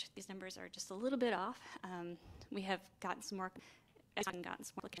 which these numbers are just a little bit off, we have gotten some more.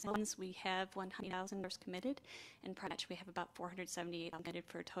 We have $100,000 committed, and pretty much we have about $478 committed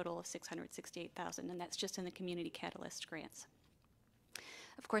for a total of $668,000, and that's just in the Community Catalyst grants.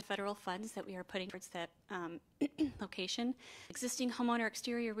 Of course, federal funds that we are putting towards that location: existing homeowner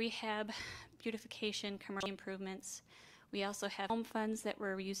exterior rehab, beautification, commercial improvements. We also have home funds that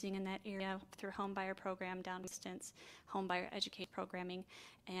we're using in that area through home buyer program, down distance, home buyer education programming,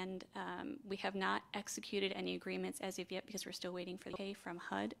 and we have not executed any agreements as of yet because we're still waiting for the pay from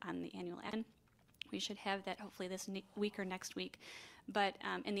HUD on the annual add. We should have that hopefully this week or next week. But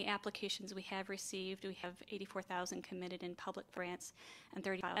in the applications we have received, we have $84,000 committed in public grants and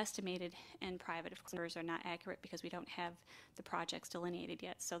 $35,000 estimated in private. Of course, numbers are not accurate because we don't have the projects delineated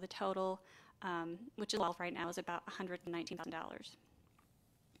yet. So the total, which is right now, is about $119,000.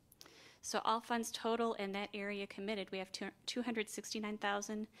 So all funds total in that area committed, we have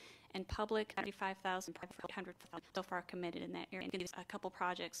 $269,000 in public, $95,000, $100,000 so far committed in that area. And a couple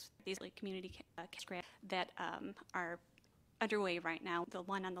projects, these like community grants that are underway right now. The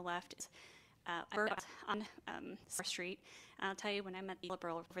one on the left is on 4th Street. And I'll tell you, when I met the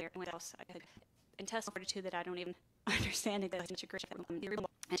liberal over there, I could attest to that I don't even understand it. It's such a great it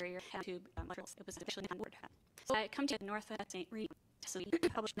was officially on board. So I come to the north of St. Reed. So we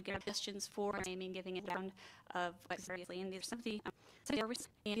published the suggestions for naming, giving it a round of what seriously, and these are some of the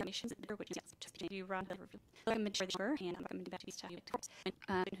information which is just to you run the review. Recommend for the number and recommend back to these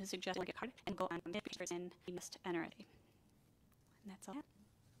who suggested get card and go on and we must enter it. And that's all.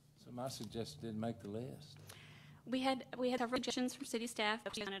 So my suggestion didn't make the list. We had several suggestions from city staff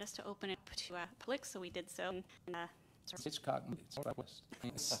that wanted us to open it to public, so we did so. And, Hitchcock,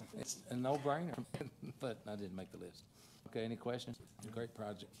 it's a no-brainer, but I didn't make the list. Okay, any questions? Great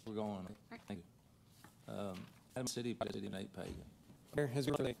project. We're going on. Thank you. City Nate Pagan. Mayor, has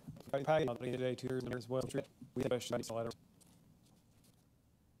been today to as well. We have questions. I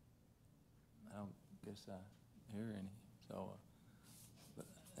don't guess I hear any. So but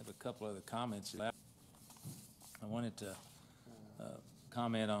I have a couple other comments. I wanted to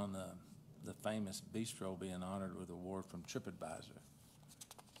comment on the famous bistro being honored with an award from TripAdvisor.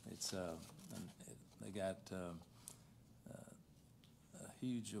 It's they got a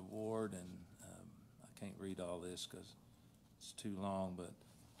huge award, and I can't read all this because it's too long, but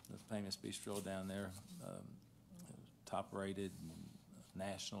the famous bistro down there, top rated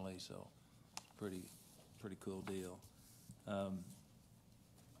nationally, so pretty cool deal.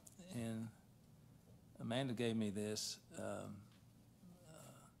 And Amanda gave me this,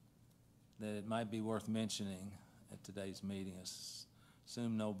 that it might be worth mentioning at today's meeting.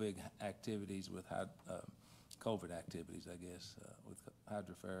 Assume no big activities with COVID activities, I guess, with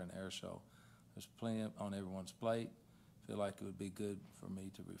hydrofair and air show. There's plenty on everyone's plate. Feel like it would be good for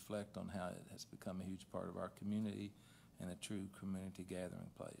me to reflect on how it has become a huge part of our community and a true community gathering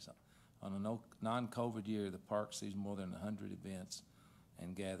place. On a non-COVID year, the park sees more than 100 events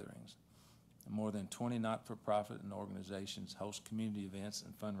and gatherings. More than 20 not-for-profit and organizations host community events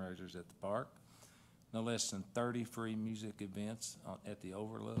and fundraisers at the park. No less than 30 free music events at the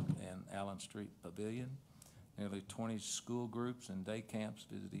Overlook and Allen Street Pavilion. Nearly 20 school groups and day camps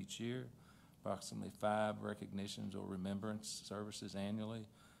visit each year. Approximately 5 recognitions or remembrance services annually,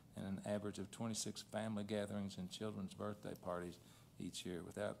 and an average of 26 family gatherings and children's birthday parties each year.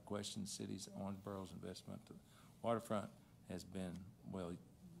 Without question, the city's Owensboro's investment to the waterfront has been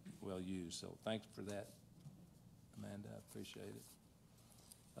well used. So thanks for that, Amanda. I appreciate it.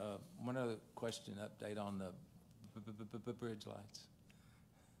 One other question, update on the bridge lights,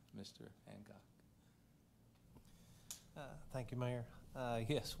 Mr. Hancock. Thank you, Mayor.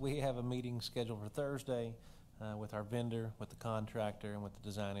 Yes, we have a meeting scheduled for Thursday with our vendor, with the contractor, and with the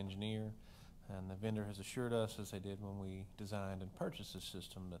design engineer. And the vendor has assured us, as they did when we designed and purchased this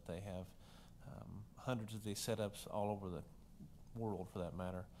system, that they have hundreds of these setups all over the world, for that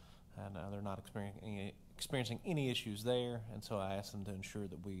matter. And they're not experiencing any issues there. And so I asked them to ensure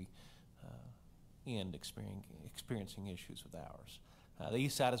that we end experiencing issues with ours. The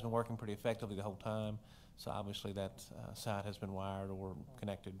east side has been working pretty effectively the whole time. So obviously that side has been wired or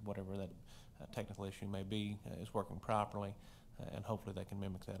connected, whatever that technical issue may be, is working properly, and hopefully they can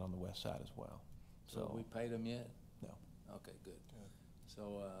mimic that on the west side as well. So we paid them yet? No. Okay, good.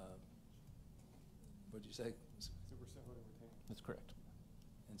 So, what'd you say? That's correct.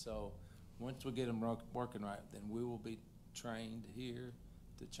 And so, once we get them working right, then we will be trained here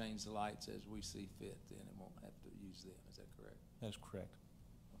to change the lights as we see fit, then it won't have to use them. Is that correct? That is correct.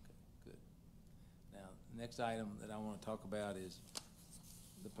 Okay, good. Now, the next item that I want to talk about is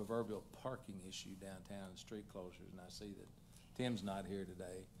the proverbial parking issue downtown and street closures. And I see that Tim's not here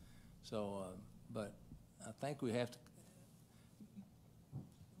today. So, but I think we have to,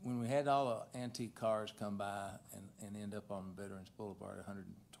 when we had all the antique cars come by and end up on Veterans Boulevard,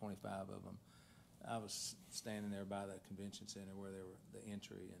 125 of them, I was standing there by the convention center where they were the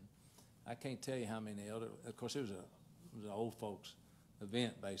entry, and I can't tell you how many elder. Of course, it was an old folks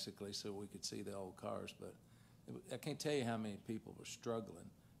event basically, so we could see the old cars. But I can't tell you how many people were struggling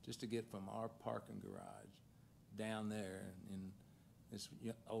just to get from our parking garage down there. And this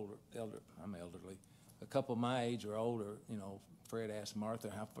I'm elderly. A couple my age or older, you know. Fred asked Martha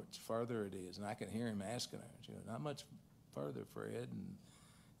how much further it is, and I could hear him asking her. She goes, "Not much further, Fred."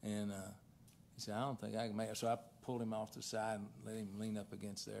 And he said, "I don't think I can make it." So I pulled him off the side and let him lean up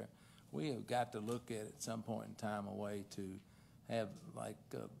against there. We have got to look at some point in time a way to have like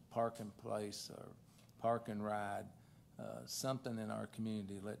a parking place or park and ride, something in our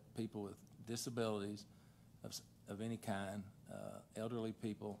community. Let people with disabilities of any kind, elderly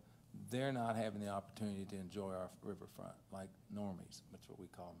people, they're not having the opportunity to enjoy our riverfront like normies. That's what we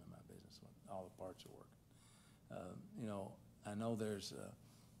call them in my business when all the parts are working. You know, I know there's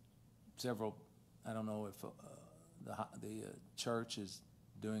several. I don't know if the church is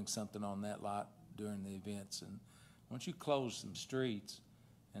doing something on that lot during the events. And once you close some streets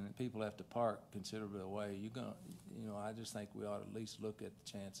and then people have to park considerably away, you're gonna, you know, I just think we ought to at least look at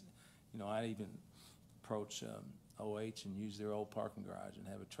the chance. You know, I'd even approach OH and use their old parking garage and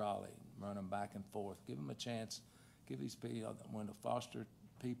have a trolley and run them back and forth. Give them a chance. Give these people, when the foster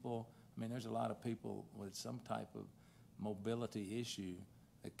people, I mean, there's a lot of people with some type of mobility issue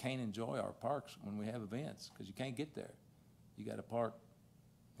that can't enjoy our parks when we have events because you can't get there. You got to park.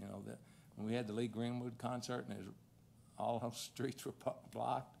 You know, when we had the Lee Greenwood concert and all those streets were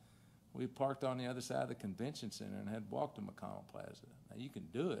blocked, we parked on the other side of the convention center and had walked to McConnell Plaza. Now you can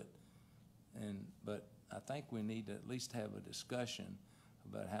do it, but I think we need to at least have a discussion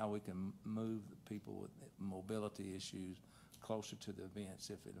about how we can move the people with mobility issues closer to the events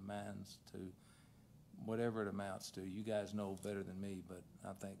if it amounts to whatever it amounts to. You guys know better than me, but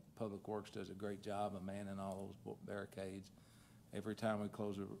I think Public Works does a great job of manning all those barricades. Every time we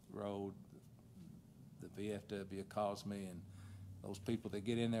close a road, the VFW calls me, and those people that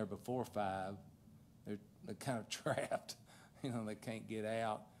get in there before 5, they're kind of trapped. You know, they can't get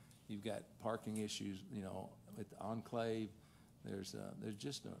out. You've got parking issues, you know, with the Enclave. There's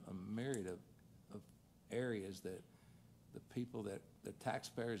just a myriad of areas that the people that the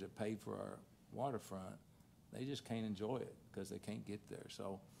taxpayers that paid for our waterfront, they just can't enjoy it because they can't get there.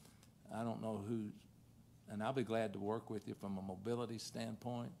 So I don't know and I'll be glad to work with you from a mobility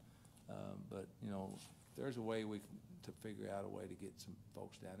standpoint, but you know, if there's a way to figure out a way to get some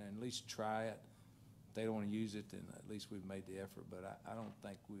folks down there and at least try it. If they don't want to use it, then at least we've made the effort. But I don't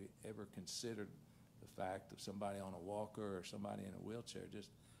think we ever considered the fact of somebody on a walker or somebody in a wheelchair, just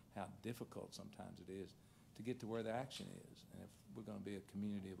how difficult sometimes it is to get to where the action is. And if we're going to be a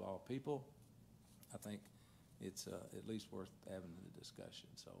community of all people, I think it's at least worth having the discussion.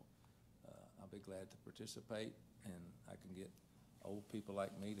 So I'll be glad to participate, and I can get old people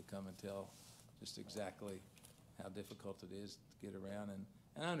like me to come and tell just exactly how difficult it is to get around. And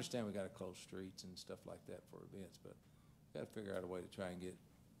I understand we got to close streets and stuff like that for events, but we got to figure out a way to try and get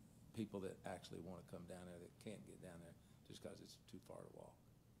people that actually want to come down there that can't get down there just because it's too far to walk.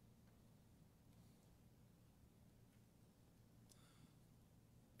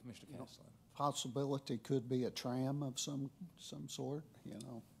 Commissioner Caslin. Possibility could be a tram of some sort, you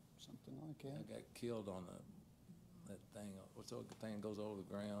know, something like that. I got killed on that thing. What's the thing that goes over the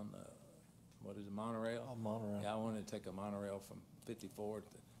ground? What is it, monorail? Oh, monorail. Yeah, I wanted to take a monorail from 54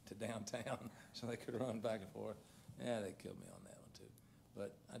 to downtown so they could run back and forth. Yeah, they killed me on that one too.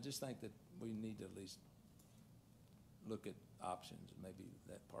 But I just think that we need to at least look at options, maybe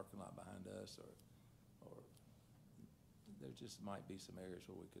that parking lot behind us, or there just might be some areas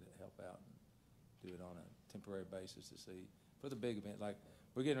where we could help out and do it on a temporary basis to see, for the big event, like,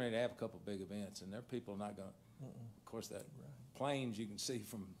 we're getting ready to have a couple big events, and there are people not gonna, of course, that planes you can see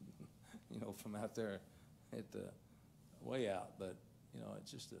from, you know, from out there at the, way out, but, you know,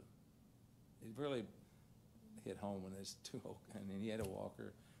 it's just it really hit home when there's two old, and then he had a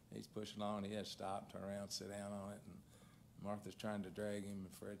walker, and he's pushing on, he had to stop, turn around, sit down on it, and Martha's trying to drag him,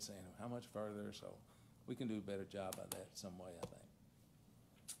 and Fred's saying, how much further? So we can do a better job of that some way, I think.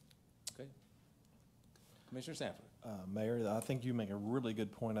 Okay. Commissioner Sanford. Mayor, I think you make a really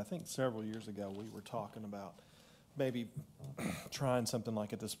good point. I think several years ago we were talking about maybe trying something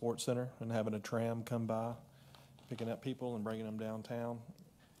like at the sports center and having a tram come by, picking up people and bringing them downtown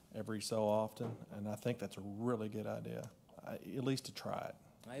every so often. And I think that's a really good idea, at least to try it.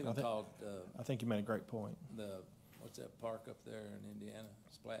 I even called. I think you made a great point. What's that park up there in Indiana?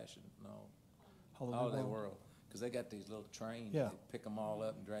 Splash and no. Holiday World. Because they got these little trains. Yeah. They pick them all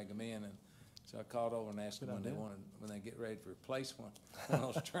up and drag them in, and so I called over and asked them when they get ready to replace one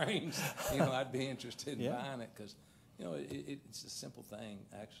of those trains. You know, I'd be interested in buying it, because you know it's a simple thing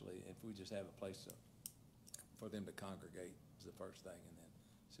actually. If we just have a place for them to congregate is the first thing, and then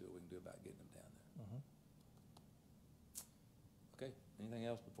see what we can do about getting them down there. Okay. Anything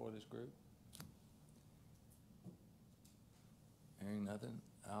else before this group? Hearing nothing,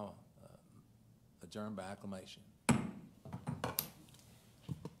 I'll adjourn by acclamation. 1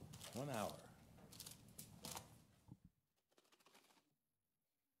 hour.